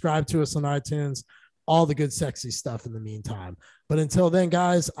review, subscribe to us on iTunes, all the good, sexy stuff in the meantime. But until then,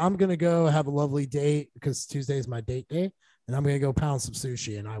 guys, I'm going to go have a lovely date, because Tuesday is my date day, and I'm going to go pound some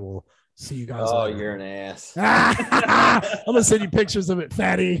sushi, and I will see you guys. Oh, later. You're an ass. I'm going to send you pictures of it,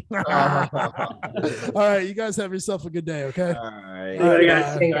 fatty. All right. You guys have yourself a good day. Okay. All right. All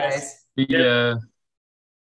right, guys. Yeah.